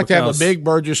 If you'd like to have a big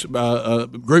Burgess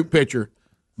group picture,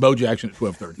 Bo Jackson at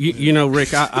 12:30.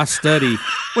 Rick, I study.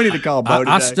 We need to call Bo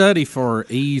today. I study for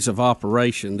ease of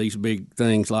operation. These big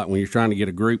things, like when you're trying to get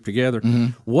a group together.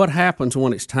 Mm-hmm. What happens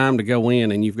when it's time to go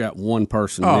in and you've got one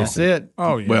person missing? That's it.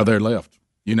 Oh, yeah. Well, they're left.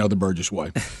 The Burgess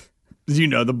way.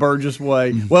 The Burgess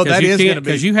way. Well, that is going to be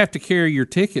because you have to carry your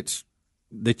tickets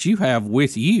that you have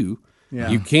with you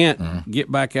You can't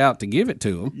get back out to give it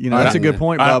to them. That's a good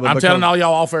point, Bubba. I'm telling all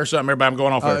y'all off air something. Everybody, I'm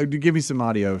going off air. Give me some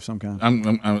audio of some kind.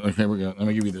 Okay, we go. Let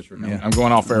me give you this. Yeah. I'm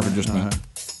going off air for just a minute.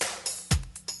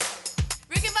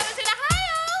 Rick and Bubba's in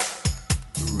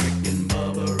Ohio.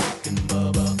 Rick and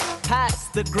Bubba. Pass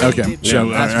the gravy. Okay, so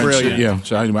that's brilliant.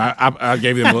 So I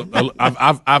gave them.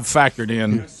 I've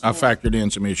factored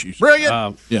in some issues.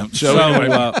 Brilliant. Yeah. So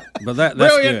anyway, but that's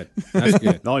good. That's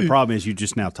good. The only problem is you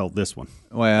just now told this one.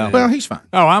 Well, he's fine.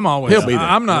 Oh, I'm always. He'll be there.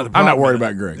 I'm not worried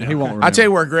about Greg. He won't remember. I tell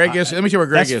you where Greg is. Let me tell you where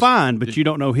Greg is. That's fine, but you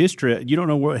don't know his trip. You don't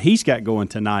know what he's got going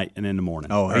tonight and in the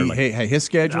morning. Oh, hey, his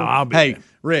schedule. No, I'll be hey, there.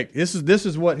 Rick, this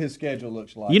is what his schedule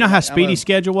looks like. You know how Speedy's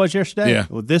schedule was yesterday? Yeah.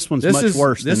 Well, this one's much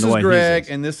worse than the way This is Greg, his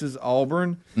is. and this is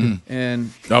Auburn,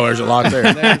 and there's a lot there.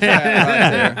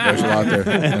 There's a lot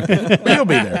there. But you'll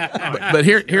be there. But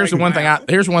here's the one thing. That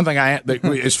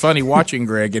is funny watching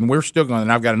Greg, and we're still going.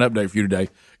 And I've got an update for you today.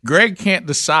 Greg can't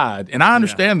decide, and I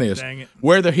understand this,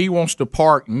 whether he wants to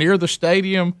park near the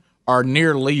stadium or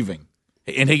near leaving.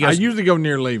 And he goes, I usually go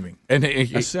near leaving, and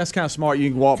that's kind of smart.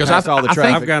 You can walk past all the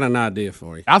traffic. I've got an idea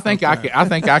for you. I think I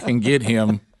can get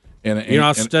him.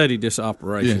 I've studied this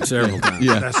operation several times.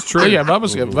 Yeah, that's true. Yeah,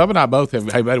 Bubba and I both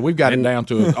have. Hey, buddy, we've got it down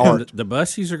to an art. The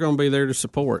bussies are going to be there to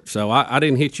support. So I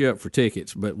didn't hit you up for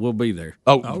tickets, but we'll be there.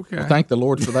 Oh, okay. Well, thank the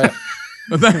Lord for that.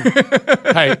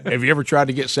 Hey, have you ever tried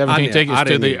to get 17 tickets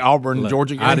to the Auburn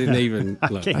Georgia game? I didn't even.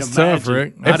 Look, that's tough,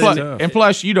 Rick. And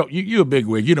plus, you a big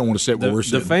wig. You don't want to sit where we're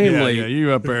sitting. The family,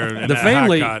 you up there. The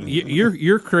family,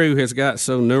 your crew has got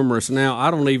so numerous now.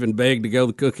 I don't even beg to go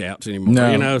to cookouts anymore.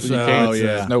 No, you know,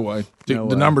 so no way.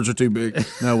 The numbers are too big.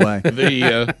 No way.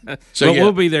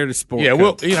 We'll be there to support. Yeah,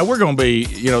 we're going to be.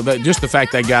 Just the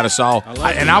fact they got us all.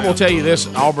 I will tell you this,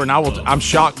 Auburn. I'm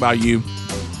shocked by you.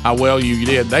 How well you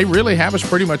did. They really have us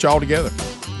pretty much all together.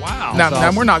 Wow.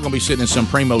 Now we're not going to be sitting in some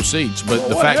primo seats, but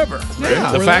the fact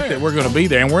that we're going to be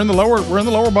there and we're in the lower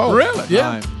bowl. Really?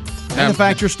 Yeah. And the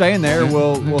fact you're staying there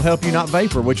will help you not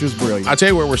vapor, which is brilliant. I tell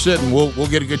you where we're sitting. We'll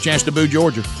get a good chance to boo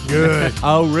Georgia. Good.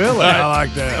 Oh, really? I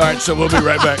like that. All right, so we'll be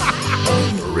right back.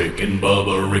 Rick and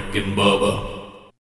Bubba.